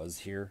actually was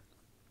here.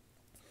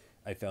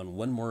 I found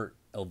one more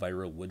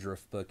Elvira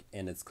Woodruff book,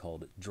 and it's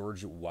called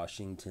George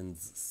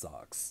Washington's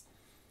Socks.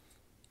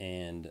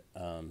 And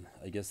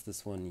I guess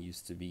this one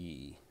used to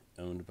be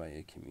owned by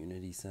a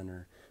community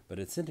center, but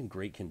it's in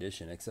great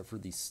condition except for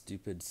these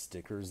stupid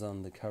stickers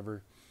on the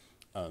cover.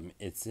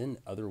 It's in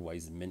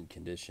otherwise mint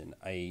condition.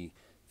 I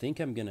think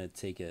I'm going to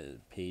take a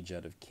page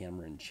out of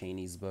Cameron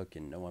Chaney's book,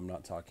 and no, I'm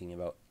not talking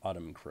about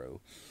Autumn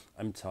Crow.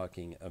 I'm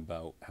talking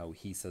about how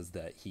he says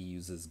that he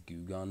uses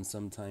Goo Gone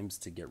sometimes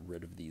to get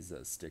rid of these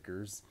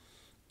stickers,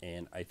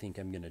 and I think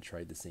I'm going to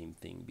try the same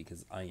thing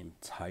because I am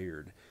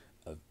tired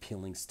of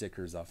peeling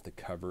stickers off the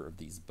cover of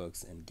these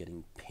books and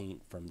getting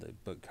paint from the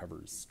book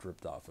covers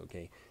stripped off,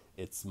 okay?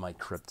 It's my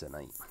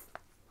kryptonite.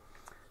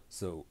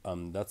 So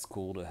that's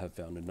cool to have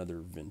found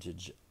another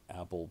vintage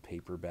Apple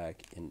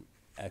paperback in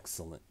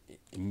excellent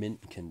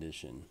mint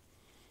condition,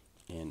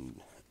 and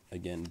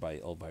again by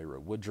Elvira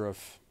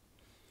Woodruff,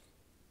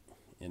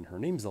 and her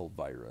name's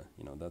Elvira.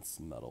 That's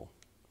metal,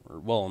 or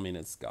well, I mean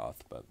it's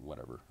goth, but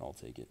whatever, I'll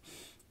take it.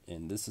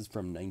 And this is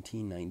from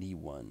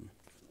 1991.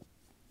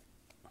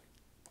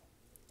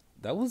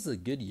 That was a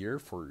good year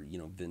for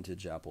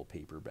vintage Apple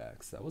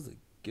paperbacks. That was a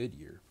good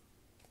year.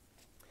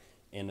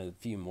 And a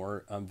few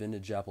more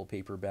vintage Apple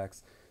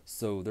paperbacks.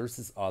 So there's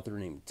this author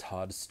named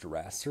Todd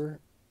Strasser,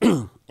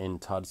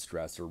 and Todd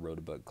Strasser wrote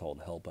a book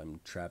called Help,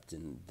 I'm Trapped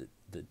in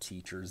the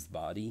Teacher's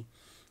Body.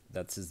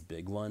 That's his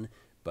big one.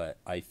 But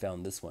I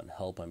found this one,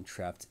 Help, I'm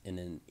Trapped in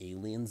an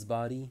Alien's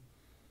Body.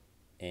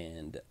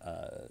 And,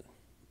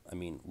 I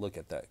mean, look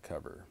at that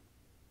cover.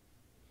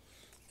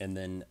 And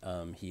then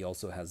he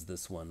also has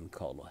this one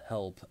called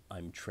Help,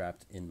 I'm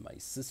Trapped in My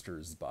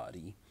Sister's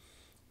Body.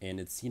 And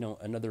it's,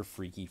 another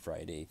Freaky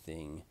Friday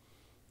thing.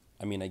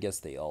 I mean, I guess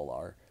they all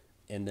are.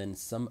 And then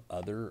some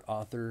other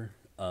author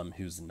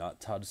who's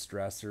not Todd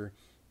Strasser,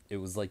 it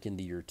was like in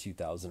the year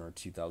 2000 or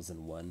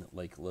 2001.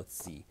 Like,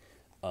 let's see.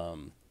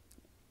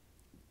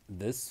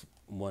 This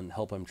one,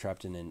 Help, I'm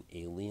Trapped in an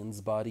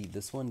Alien's Body.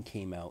 This one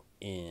came out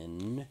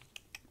in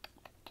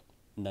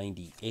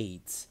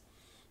 98.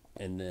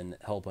 And then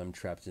Help, I'm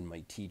Trapped in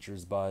My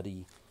Teacher's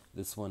Body.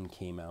 This one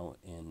came out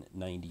in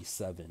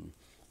 97.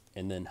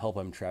 And then Help,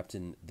 I'm Trapped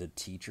in the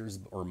Teacher's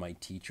or My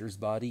Teacher's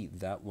Body.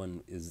 That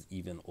one is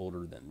even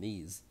older than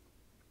these.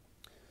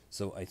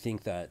 So I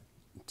think that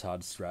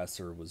Todd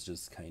Strasser was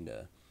just kind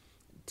of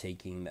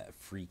taking that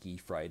Freaky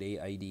Friday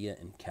idea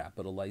and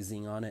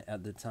capitalizing on it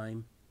at the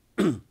time.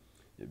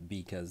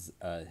 Because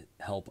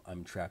Help,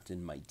 I'm Trapped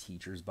in My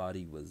Teacher's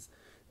Body was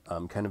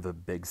kind of a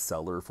big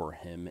seller for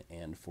him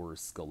and for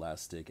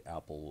Scholastic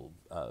Apple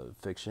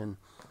fiction.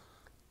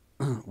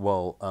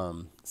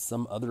 Well,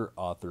 some other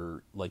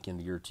author, like in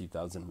the year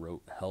 2000,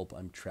 wrote Help,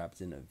 I'm Trapped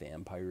in a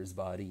Vampire's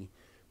Body,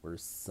 where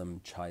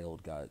some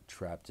child got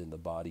trapped in the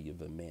body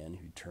of a man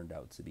who turned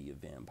out to be a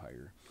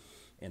vampire.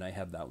 And I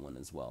have that one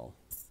as well.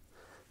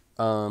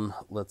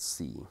 Let's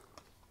see.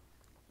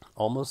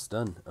 Almost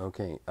done.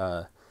 Okay.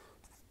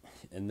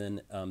 And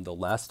then the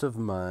last of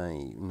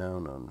my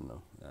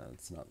no,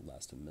 it's not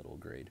last of middle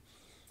grade.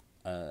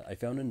 I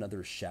found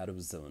another Shadow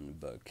Zone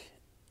book,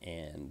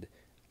 and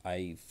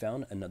I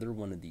found another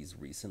one of these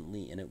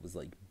recently, and it was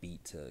like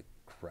beat to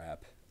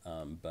crap.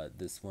 But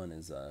this one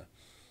is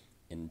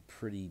in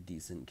pretty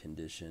decent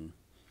condition,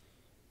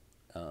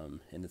 and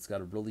it's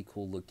got a really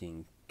cool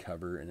looking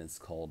cover, and it's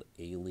called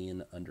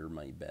Alien Under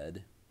My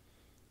Bed.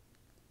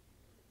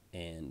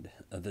 And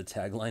the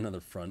tagline on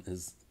the front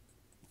is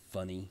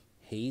funny.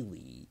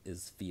 Haley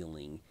is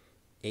feeling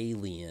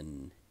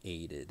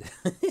alienated.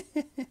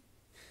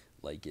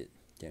 Like it.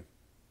 Okay.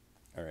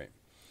 All right.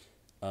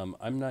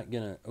 I'm not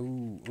gonna.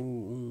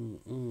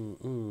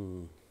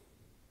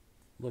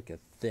 Look at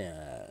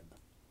that.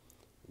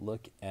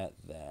 Look at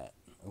that.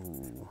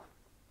 Ooh,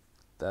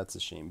 that's a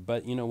shame.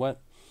 But you know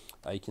what?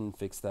 I can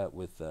fix that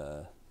with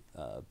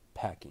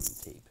packing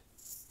tape.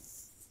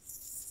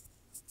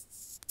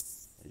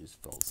 I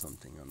just felt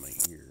something on my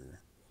ear.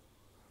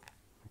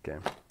 Okay.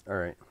 All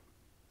right.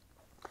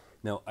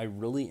 Now, I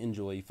really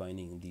enjoy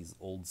finding these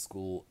old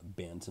school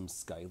Bantam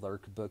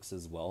Skylark books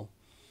as well.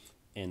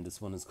 And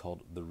this one is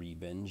called The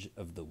Revenge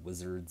of the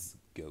Wizard's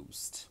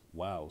Ghost.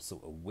 Wow,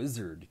 so a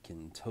wizard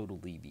can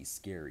totally be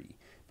scary.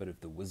 But if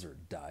the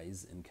wizard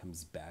dies and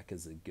comes back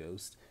as a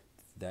ghost,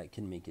 that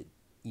can make it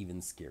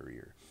even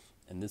scarier.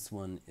 And this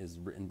one is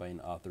written by an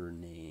author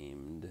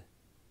named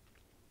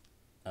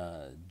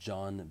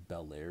John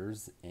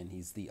Bellairs, and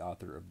he's the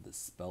author of The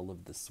Spell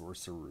of the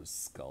Sorcerer's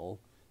Skull.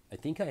 I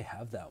think I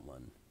have that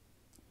one.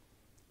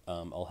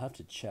 I'll have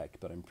to check,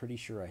 but I'm pretty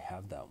sure I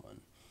have that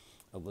one.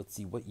 Let's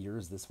see, what year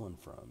is this one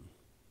from?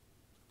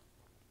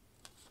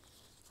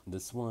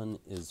 This one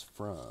is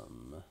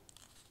from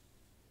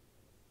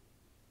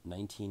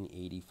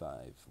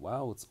 1985.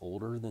 Wow, it's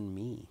older than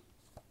me.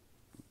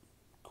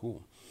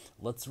 Cool.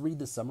 Let's read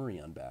the summary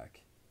on back.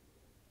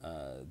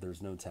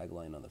 There's no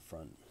tagline on the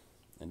front,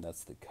 and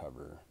that's the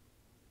cover.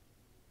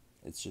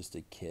 It's just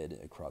a kid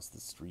across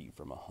the street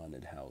from a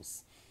haunted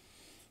house.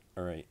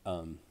 All right,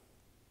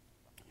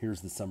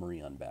 here's the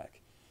summary on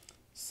back.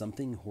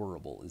 Something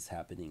horrible is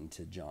happening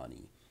to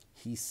Johnny.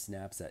 He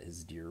snaps at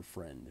his dear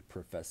friend,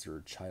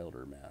 Professor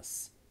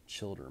Childermass.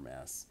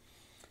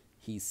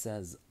 He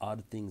says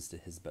odd things to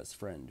his best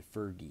friend,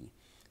 Fergie.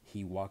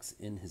 He walks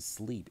in his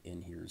sleep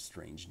and hears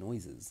strange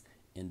noises.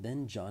 And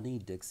then Johnny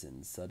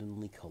Dixon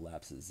suddenly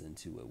collapses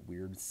into a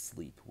weird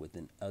sleep with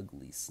an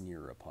ugly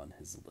sneer upon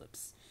his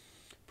lips.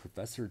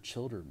 Professor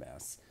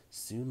Childermass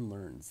soon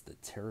learns the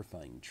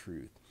terrifying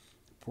truth.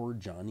 Poor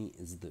Johnny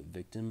is the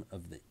victim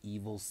of the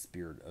evil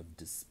spirit of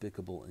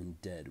despicable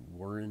and dead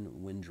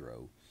Warren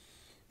Windrow.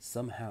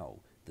 Somehow,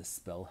 the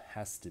spell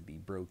has to be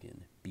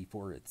broken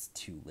before it's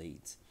too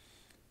late.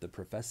 The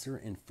professor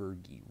and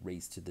Fergie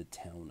race to the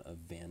town of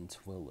Van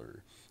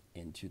Twiller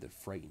and to the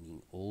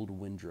frightening old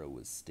Windrow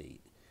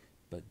estate.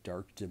 But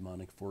dark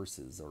demonic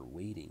forces are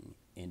waiting,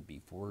 and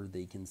before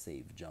they can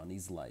save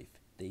Johnny's life,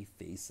 they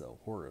face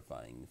a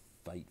horrifying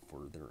fight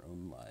for their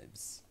own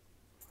lives.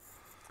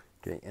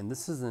 Okay, and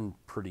this is in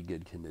pretty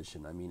good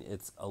condition. I mean,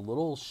 it's a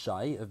little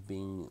shy of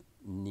being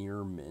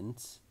near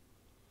mint,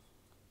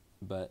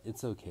 but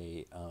it's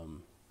okay.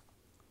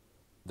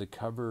 The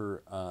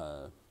cover,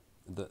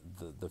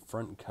 the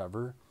front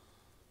cover,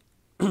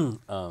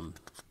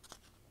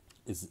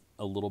 is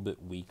a little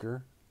bit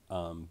weaker,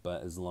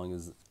 but as long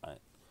as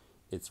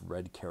it's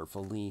read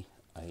carefully,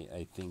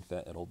 I think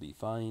that it'll be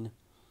fine.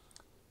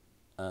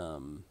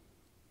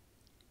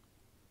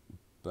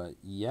 But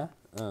yeah,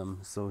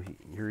 so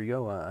here you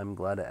go. I'm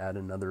glad to add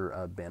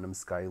another Bantam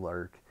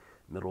Skylark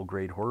middle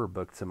grade horror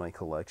book to my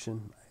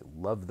collection. I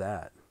love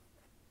that.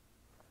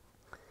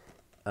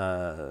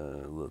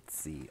 Let's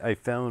see. I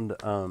found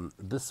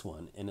this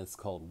one, and it's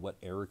called What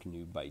Eric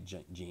Knew by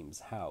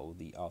James Howe,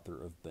 the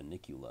author of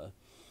Bunnicula.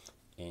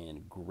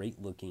 And great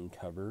looking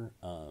cover.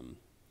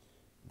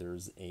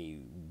 There's a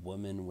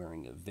woman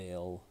wearing a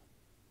veil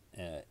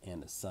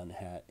and a sun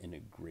hat in a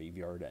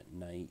graveyard at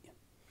night.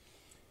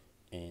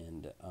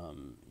 And,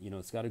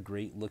 it's got a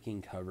great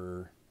looking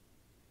cover.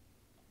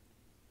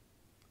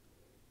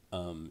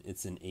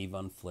 It's an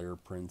Avon Flair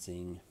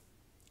printing.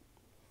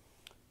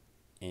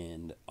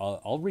 And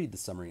I'll read the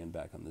summary and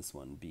back on this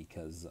one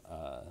because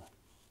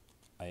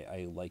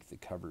I like the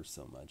cover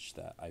so much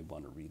that I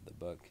want to read the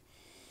book.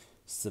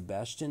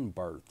 Sebastian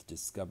Barth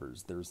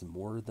discovers there's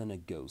more than a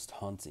ghost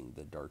haunting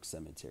the dark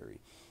cemetery.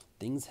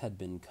 Things had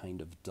been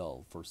kind of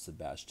dull for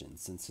Sebastian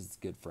since his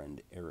good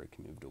friend Eric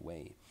moved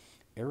away.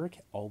 Eric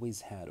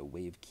always had a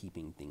way of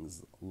keeping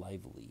things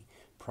lively,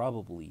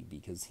 probably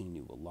because he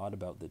knew a lot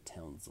about the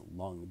town's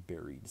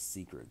long-buried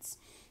secrets.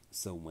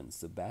 So when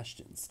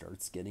Sebastian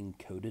starts getting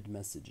coded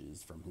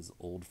messages from his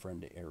old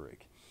friend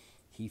Eric,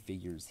 he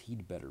figures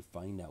he'd better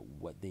find out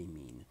what they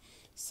mean.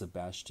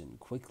 Sebastian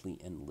quickly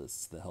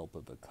enlists the help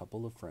of a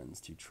couple of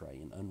friends to try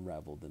and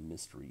unravel the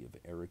mystery of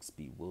Eric's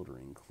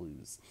bewildering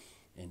clues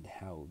and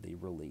how they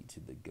relate to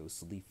the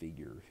ghostly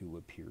figure who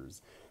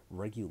appears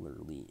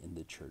regularly in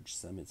the church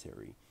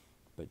cemetery.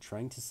 But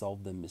trying to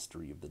solve the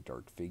mystery of the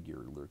dark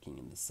figure lurking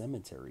in the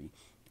cemetery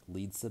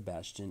leads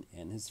Sebastian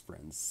and his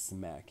friends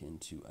smack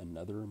into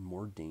another,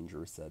 more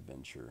dangerous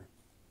adventure.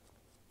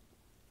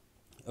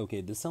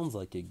 Okay, this sounds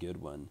like a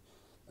good one.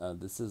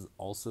 This is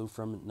also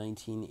from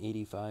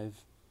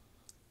 1985,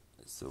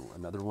 so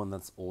another one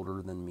that's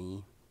older than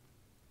me,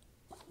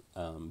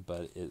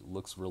 but it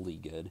looks really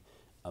good.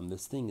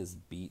 This thing is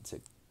beat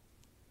to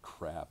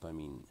crap. I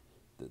mean,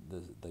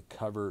 the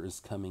cover is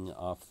coming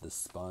off the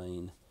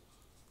spine.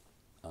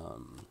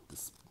 The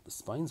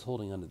spine's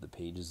holding onto the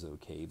pages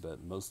okay,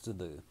 but most of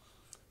the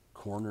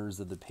corners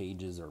of the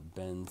pages are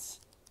bent.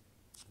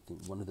 I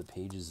think one of the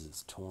pages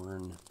is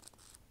torn.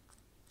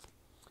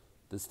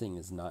 This thing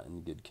is not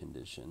in good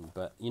condition,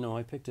 but you know,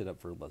 I picked it up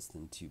for less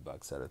than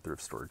 $2 at a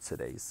thrift store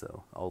today,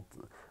 so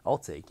I'll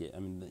take it. I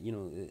mean, you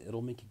know,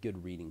 it'll make a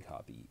good reading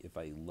copy. If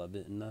I love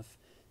it enough,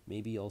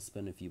 maybe I'll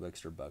spend a few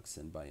extra bucks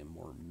and buy a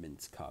more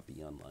mint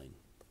copy online.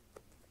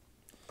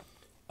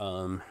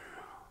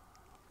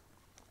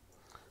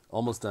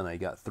 Almost done. I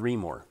got 3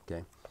 more.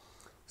 Okay,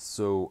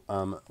 so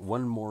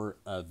one more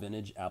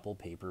vintage Apple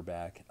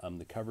paperback.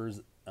 The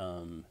covers.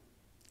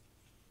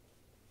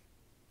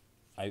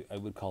 I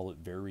would call it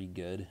very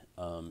good.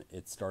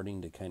 It's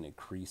starting to kind of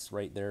crease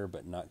right there,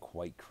 but not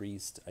quite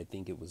creased. I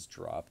think it was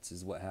dropped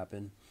is what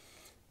happened.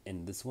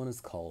 And this one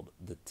is called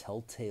The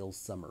Telltale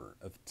Summer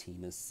of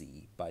Tina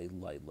C. by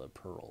Lila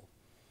Pearl.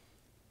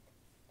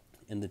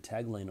 And the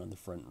tagline on the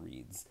front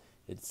reads,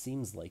 "It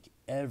seems like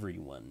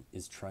everyone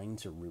is trying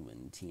to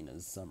ruin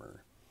Tina's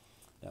summer."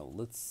 Now,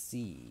 let's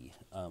see,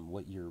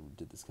 what year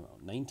did this come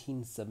out?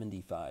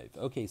 1975.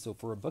 Okay, so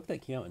for a book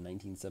that came out in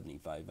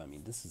 1975, I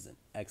mean, this is in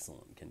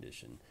excellent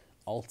condition.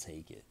 I'll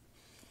take it.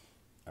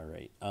 All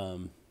right.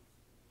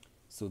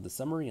 So the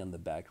summary on the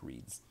back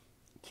reads,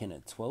 "Can a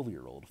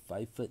 12-year-old,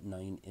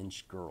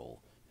 5'9"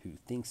 girl who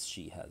thinks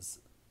she has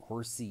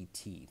horsey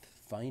teeth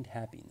find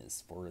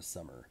happiness for a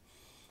summer?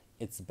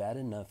 It's bad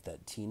enough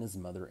that Tina's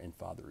mother and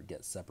father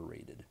get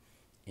separated,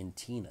 and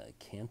Tina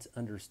can't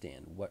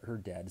understand what her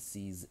dad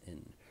sees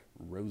in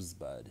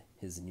Rosebud,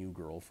 his new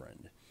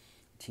girlfriend.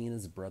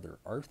 Tina's brother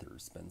Arthur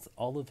spends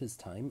all of his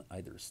time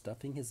either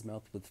stuffing his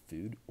mouth with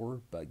food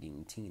or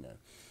bugging Tina.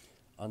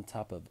 On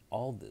top of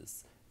all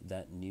this,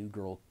 that new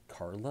girl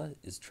Carla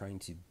is trying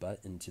to butt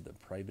into the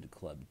private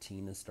club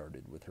Tina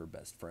started with her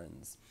best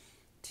friends.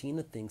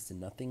 Tina thinks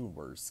nothing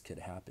worse could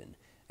happen,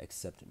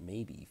 except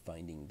maybe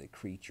finding the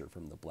creature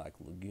from the Black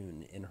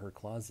Lagoon in her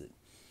closet.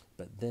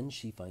 But then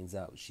she finds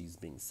out she's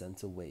being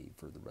sent away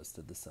for the rest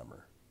of the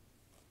summer."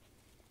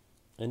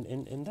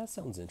 And that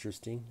sounds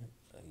interesting.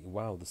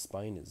 Wow, the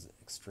spine is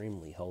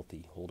extremely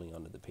healthy, holding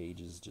onto the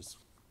pages, just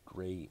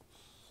great.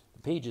 The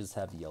pages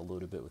have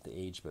yellowed a bit with the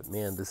age, but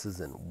man, this is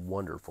in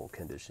wonderful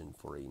condition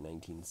for a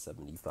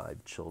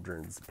 1975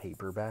 children's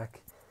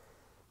paperback.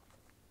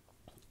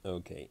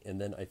 Okay,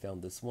 and then I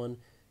found this one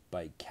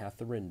by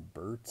Catherine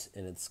Burt,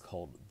 and it's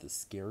called The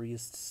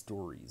Scariest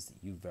Stories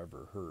You've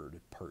Ever Heard,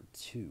 Part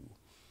 2.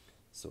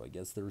 So I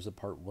guess there's a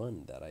part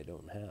 1 that I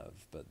don't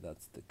have, but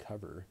that's the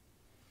cover.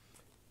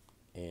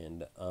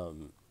 And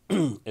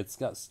it's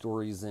got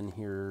stories in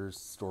here,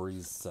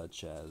 stories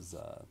such as,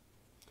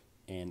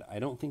 and I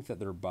don't think that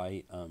they're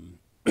by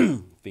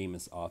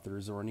famous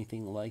authors or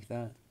anything like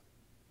that.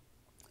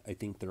 I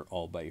think they're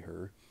all by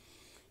her.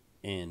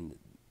 And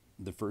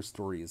the first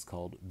story is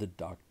called The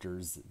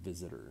Doctor's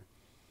Visitor.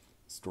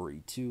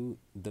 Story 2,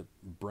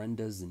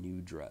 Brenda's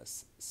New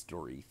Dress.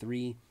 Story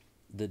 3,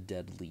 The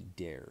Deadly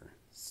Dare.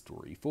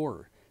 Story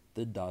 4,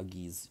 The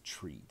Doggy's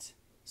Treat.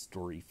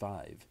 Story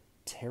 5,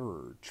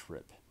 Terror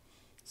Trip.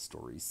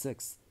 Story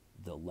 6,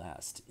 The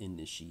Last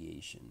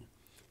Initiation.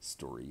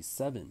 Story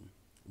 7,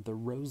 The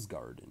Rose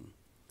Garden.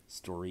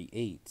 Story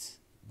 8,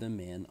 The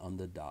Man on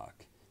the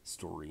Dock.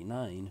 Story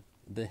 9,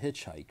 The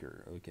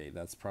Hitchhiker. Okay,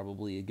 that's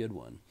probably a good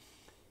one.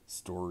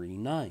 Story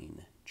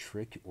 9,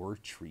 Trick or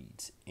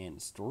Treat. And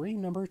story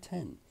number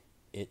 10,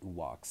 It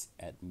Walks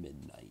at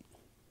Midnight.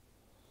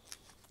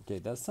 Okay,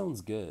 that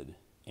sounds good.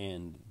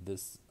 And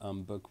this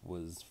book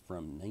was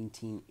from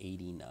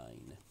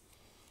 1989.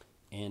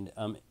 And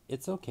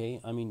it's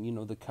okay. I mean, you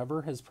know, the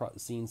cover has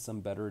seen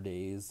some better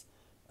days.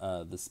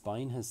 The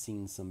spine has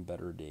seen some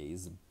better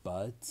days,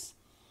 but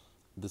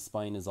the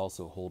spine is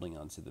also holding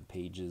onto the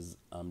pages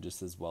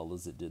just as well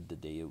as it did the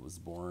day it was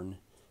born.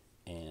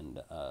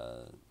 And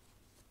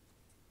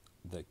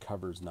the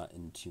cover's not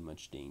in too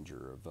much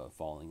danger of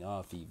falling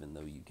off, even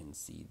though you can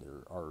see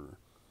there are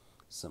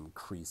some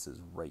creases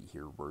right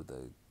here where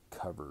the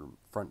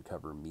front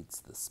cover meets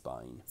the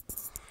spine.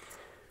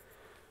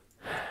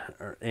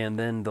 And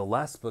then the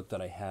last book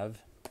that I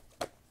have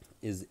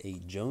is a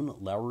Joan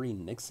Lowry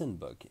Nixon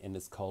book, and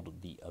it's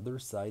called The Other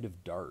Side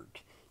of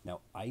Dark. Now,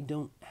 I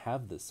don't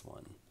have this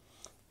one,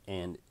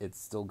 and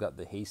it's still got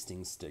the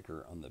Hastings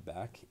sticker on the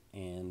back,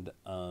 and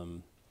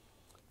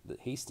the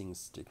Hastings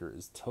sticker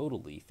is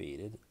totally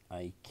faded.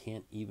 I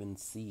can't even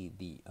see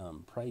the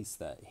price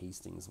that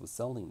Hastings was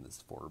selling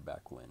this for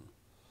back when.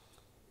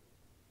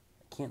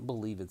 I can't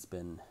believe it's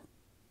been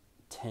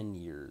 10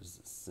 years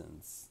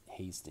since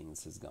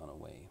Hastings has gone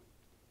away,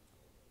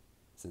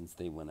 since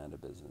they went out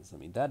of business. I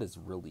mean, that is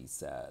really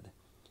sad.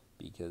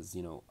 because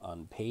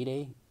on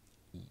payday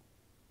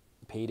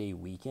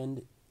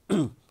weekend,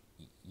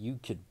 you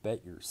could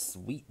bet your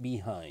sweet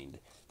behind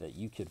that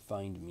you could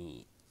find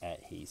me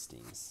at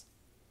Hastings.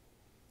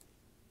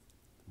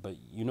 But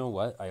you know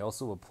what? I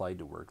also applied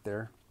to work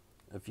there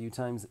a few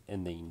times,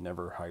 and they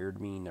never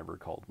hired me, never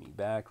called me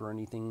back or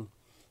anything.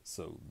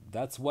 So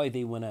that's why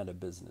they went out of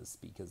business,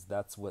 because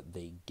that's what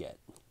they get.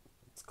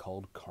 It's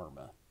called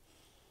karma.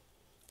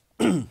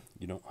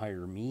 You don't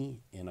hire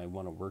me and I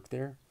want to work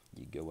there,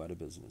 you go out of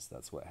business.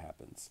 That's what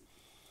happens.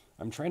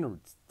 I'm trying to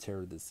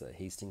tear this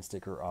Hastings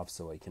sticker off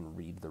so I can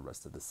read the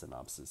rest of the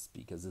synopsis,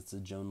 because it's a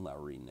Joan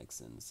Lowry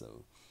Nixon,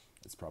 so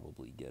it's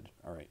probably good.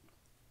 All right.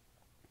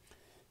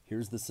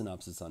 Here's the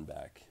synopsis on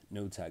back.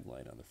 No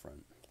tagline on the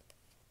front.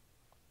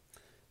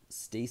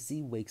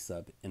 Stacy wakes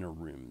up in a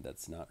room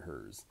that's not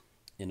hers,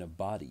 in a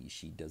body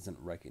she doesn't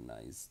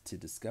recognize, to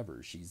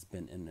discover she's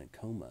been in a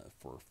coma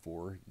for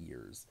 4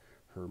 years.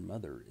 Her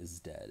mother is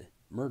dead,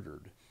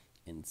 murdered,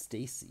 and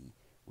Stacy,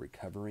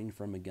 recovering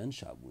from a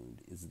gunshot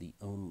wound, is the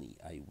only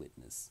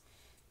eyewitness.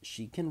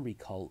 She can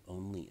recall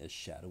only a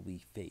shadowy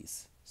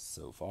face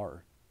so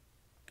far,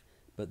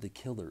 but the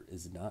killer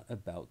is not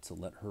about to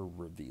let her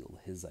reveal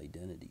his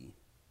identity.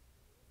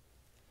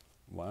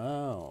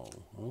 Wow.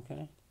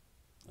 Okay.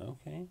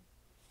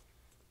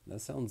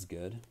 That sounds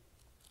good.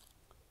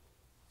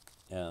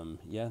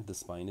 Yeah, the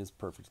spine is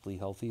perfectly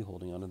healthy,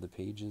 holding onto the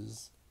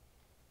pages.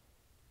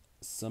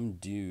 Some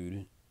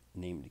dude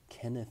named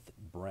Kenneth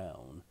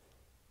Brown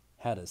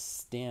had a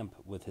stamp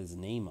with his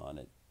name on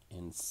it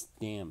and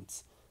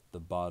stamped the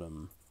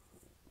bottom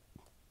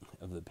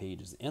of the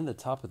pages and the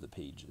top of the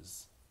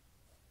pages.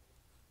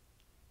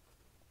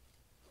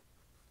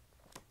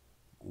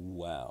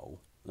 Wow.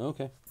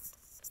 Okay.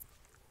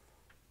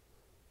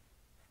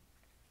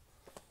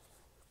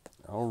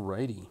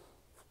 Alrighty.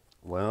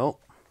 Well,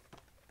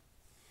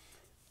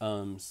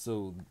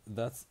 so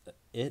that's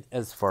it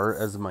as far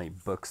as my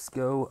books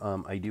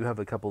go. I do have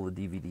a couple of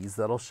DVDs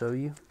that I'll show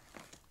you,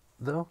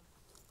 though.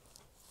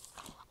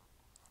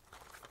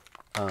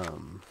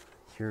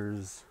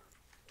 Here's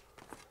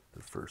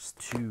the first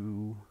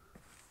two.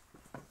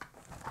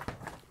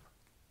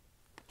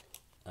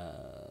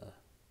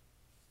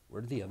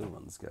 Where did the other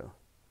ones go?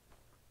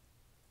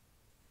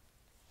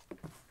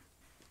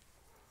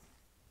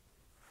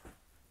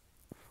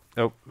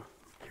 Oh,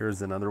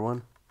 here's another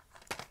one.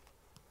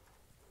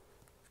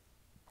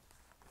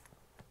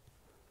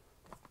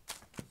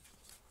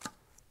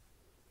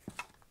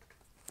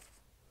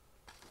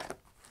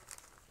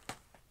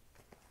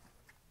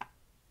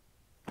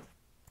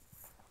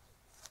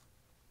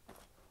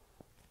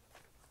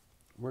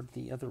 Where'd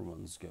the other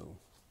ones go?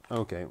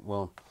 Okay,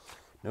 well,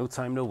 no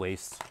time to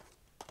waste.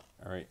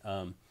 All right,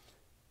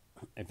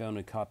 I found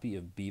a copy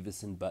of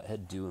Beavis and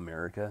Butthead Do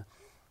America.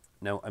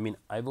 Now, I mean,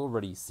 I've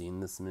already seen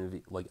this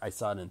movie. Like, I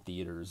saw it in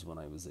theaters when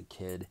I was a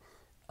kid.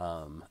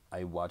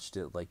 I watched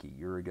it like a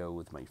year ago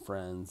with my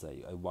friends.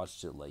 I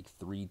watched it like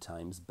 3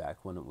 times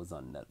back when it was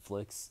on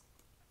Netflix.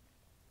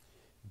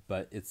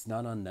 But it's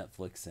not on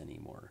Netflix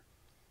anymore.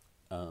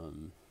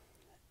 And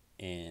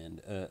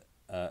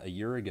a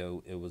year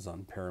ago, it was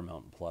on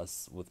Paramount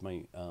Plus with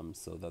my,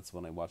 so that's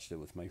when I watched it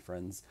with my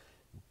friends.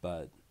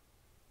 But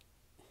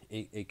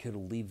it could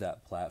leave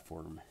that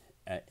platform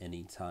at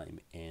any time,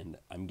 and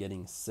I'm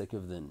getting sick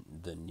of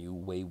the new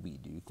way we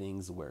do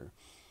things, where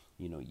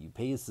you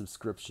pay a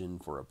subscription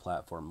for a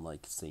platform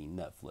like, say,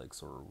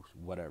 Netflix or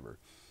whatever,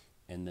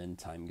 and then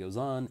time goes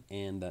on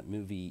and that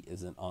movie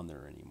isn't on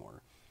there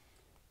anymore.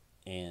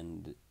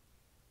 And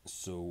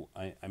so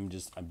I'm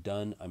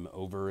done. I'm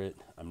over it.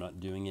 I'm not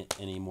doing it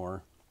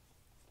anymore.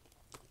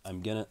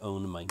 I'm gonna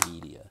own my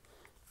media.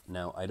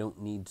 Now, I don't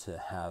need to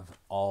have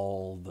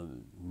all the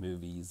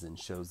movies and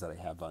shows that I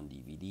have on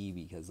DVD,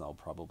 because I'll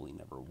probably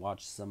never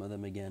watch some of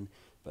them again.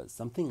 But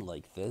something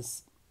like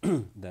this,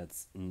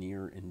 that's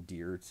near and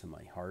dear to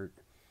my heart,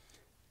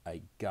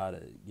 I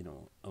gotta,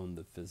 own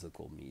the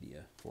physical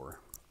media for.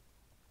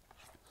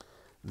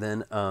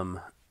 Then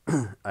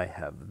I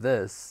have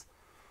this,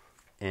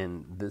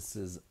 and this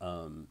is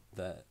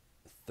the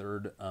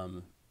third,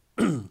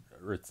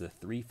 or it's a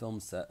 3-film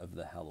set of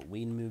the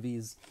Halloween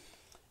movies.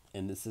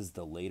 And this is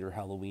the later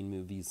Halloween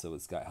movies, so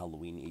it's got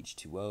Halloween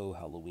H2O,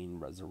 Halloween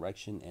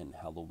Resurrection, and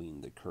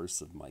Halloween The Curse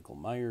of Michael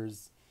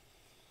Myers.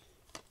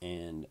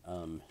 And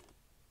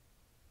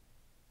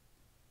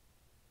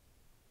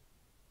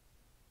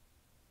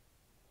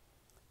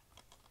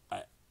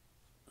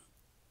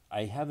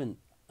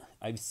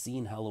I've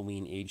seen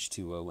Halloween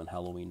H2O and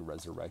Halloween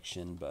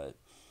Resurrection, but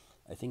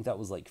I think that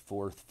was like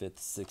 4th, 5th,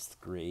 6th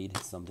grade,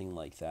 something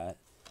like that.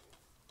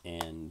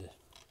 And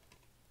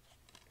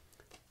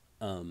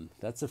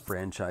that's a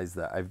franchise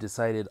that I've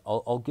decided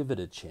I'll give it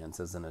a chance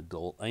as an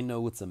adult. I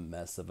know it's a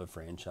mess of a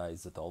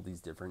franchise with all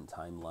these different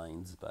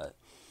timelines, but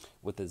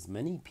with as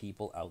many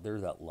people out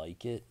there that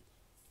like it,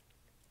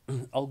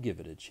 I'll give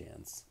it a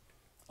chance.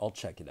 I'll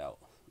check it out.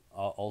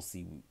 I'll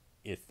see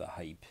if the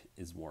hype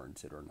is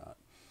warranted or not.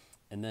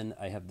 And then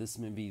I have this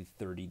movie,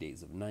 30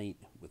 Days of Night,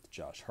 with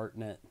Josh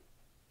Hartnett.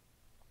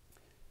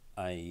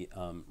 I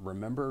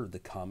remember the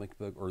comic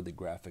book or the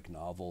graphic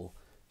novel.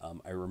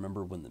 I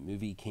remember when the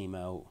movie came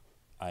out.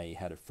 I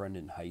had a friend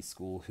in high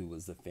school who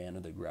was a fan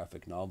of the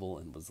graphic novel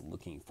and was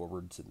looking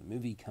forward to the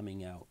movie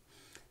coming out.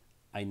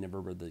 I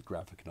never read the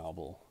graphic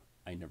novel.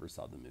 I never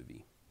saw the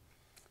movie.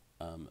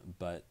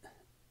 But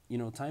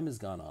time has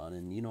gone on,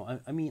 and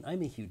I mean,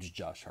 I'm a huge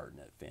Josh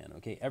Hartnett fan.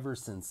 Okay, ever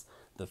since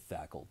The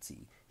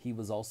Faculty, he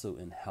was also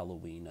in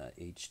Halloween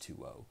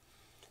H2O.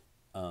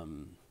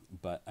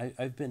 But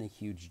I've been a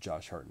huge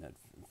Josh Hartnett,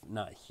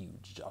 not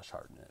huge Josh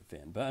Hartnett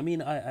fan, but I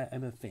mean,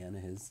 I'm a fan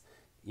of his,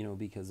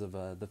 because of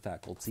The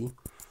Faculty.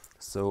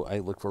 So I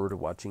look forward to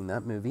watching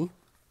that movie.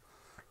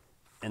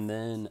 And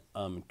then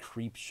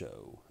Creep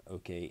Show,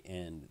 okay,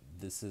 and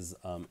this is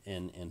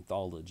an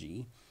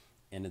anthology,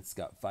 and it's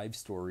got 5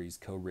 stories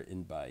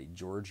co-written by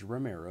George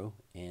Romero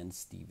and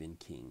Stephen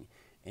King.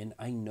 And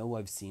I know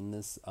I've seen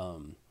this.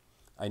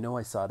 I know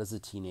I saw it as a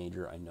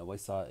teenager. I know I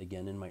saw it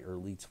again in my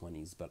early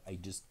 20s, but I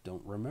just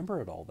don't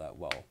remember it all that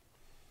well.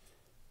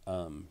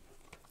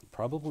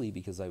 Probably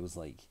because I was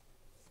like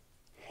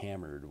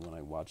hammered when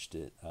I watched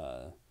it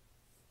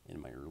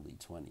in my early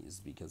 20s,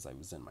 because I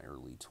was in my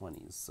early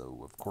 20s.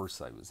 So, of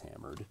course, I was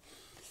hammered.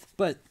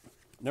 But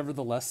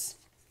nevertheless,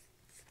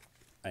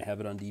 I have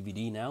it on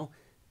DVD now,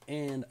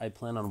 and I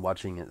plan on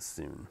watching it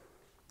soon.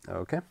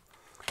 Okay.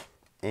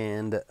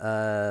 And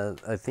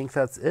I think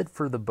that's it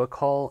for the book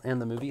haul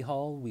and the movie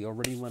haul. We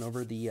already went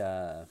over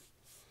the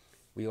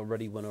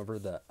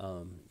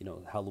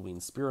Halloween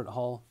Spirit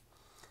Haul.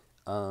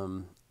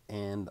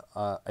 And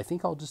I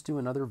think I'll just do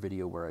another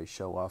video where I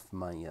show off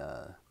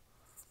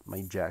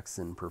my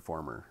Jackson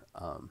performer.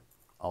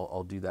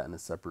 I'll do that in a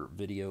separate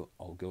video.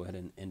 I'll go ahead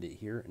and end it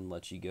here and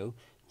let you go.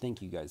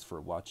 Thank you guys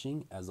for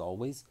watching. As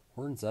always,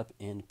 horns up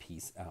and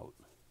peace out.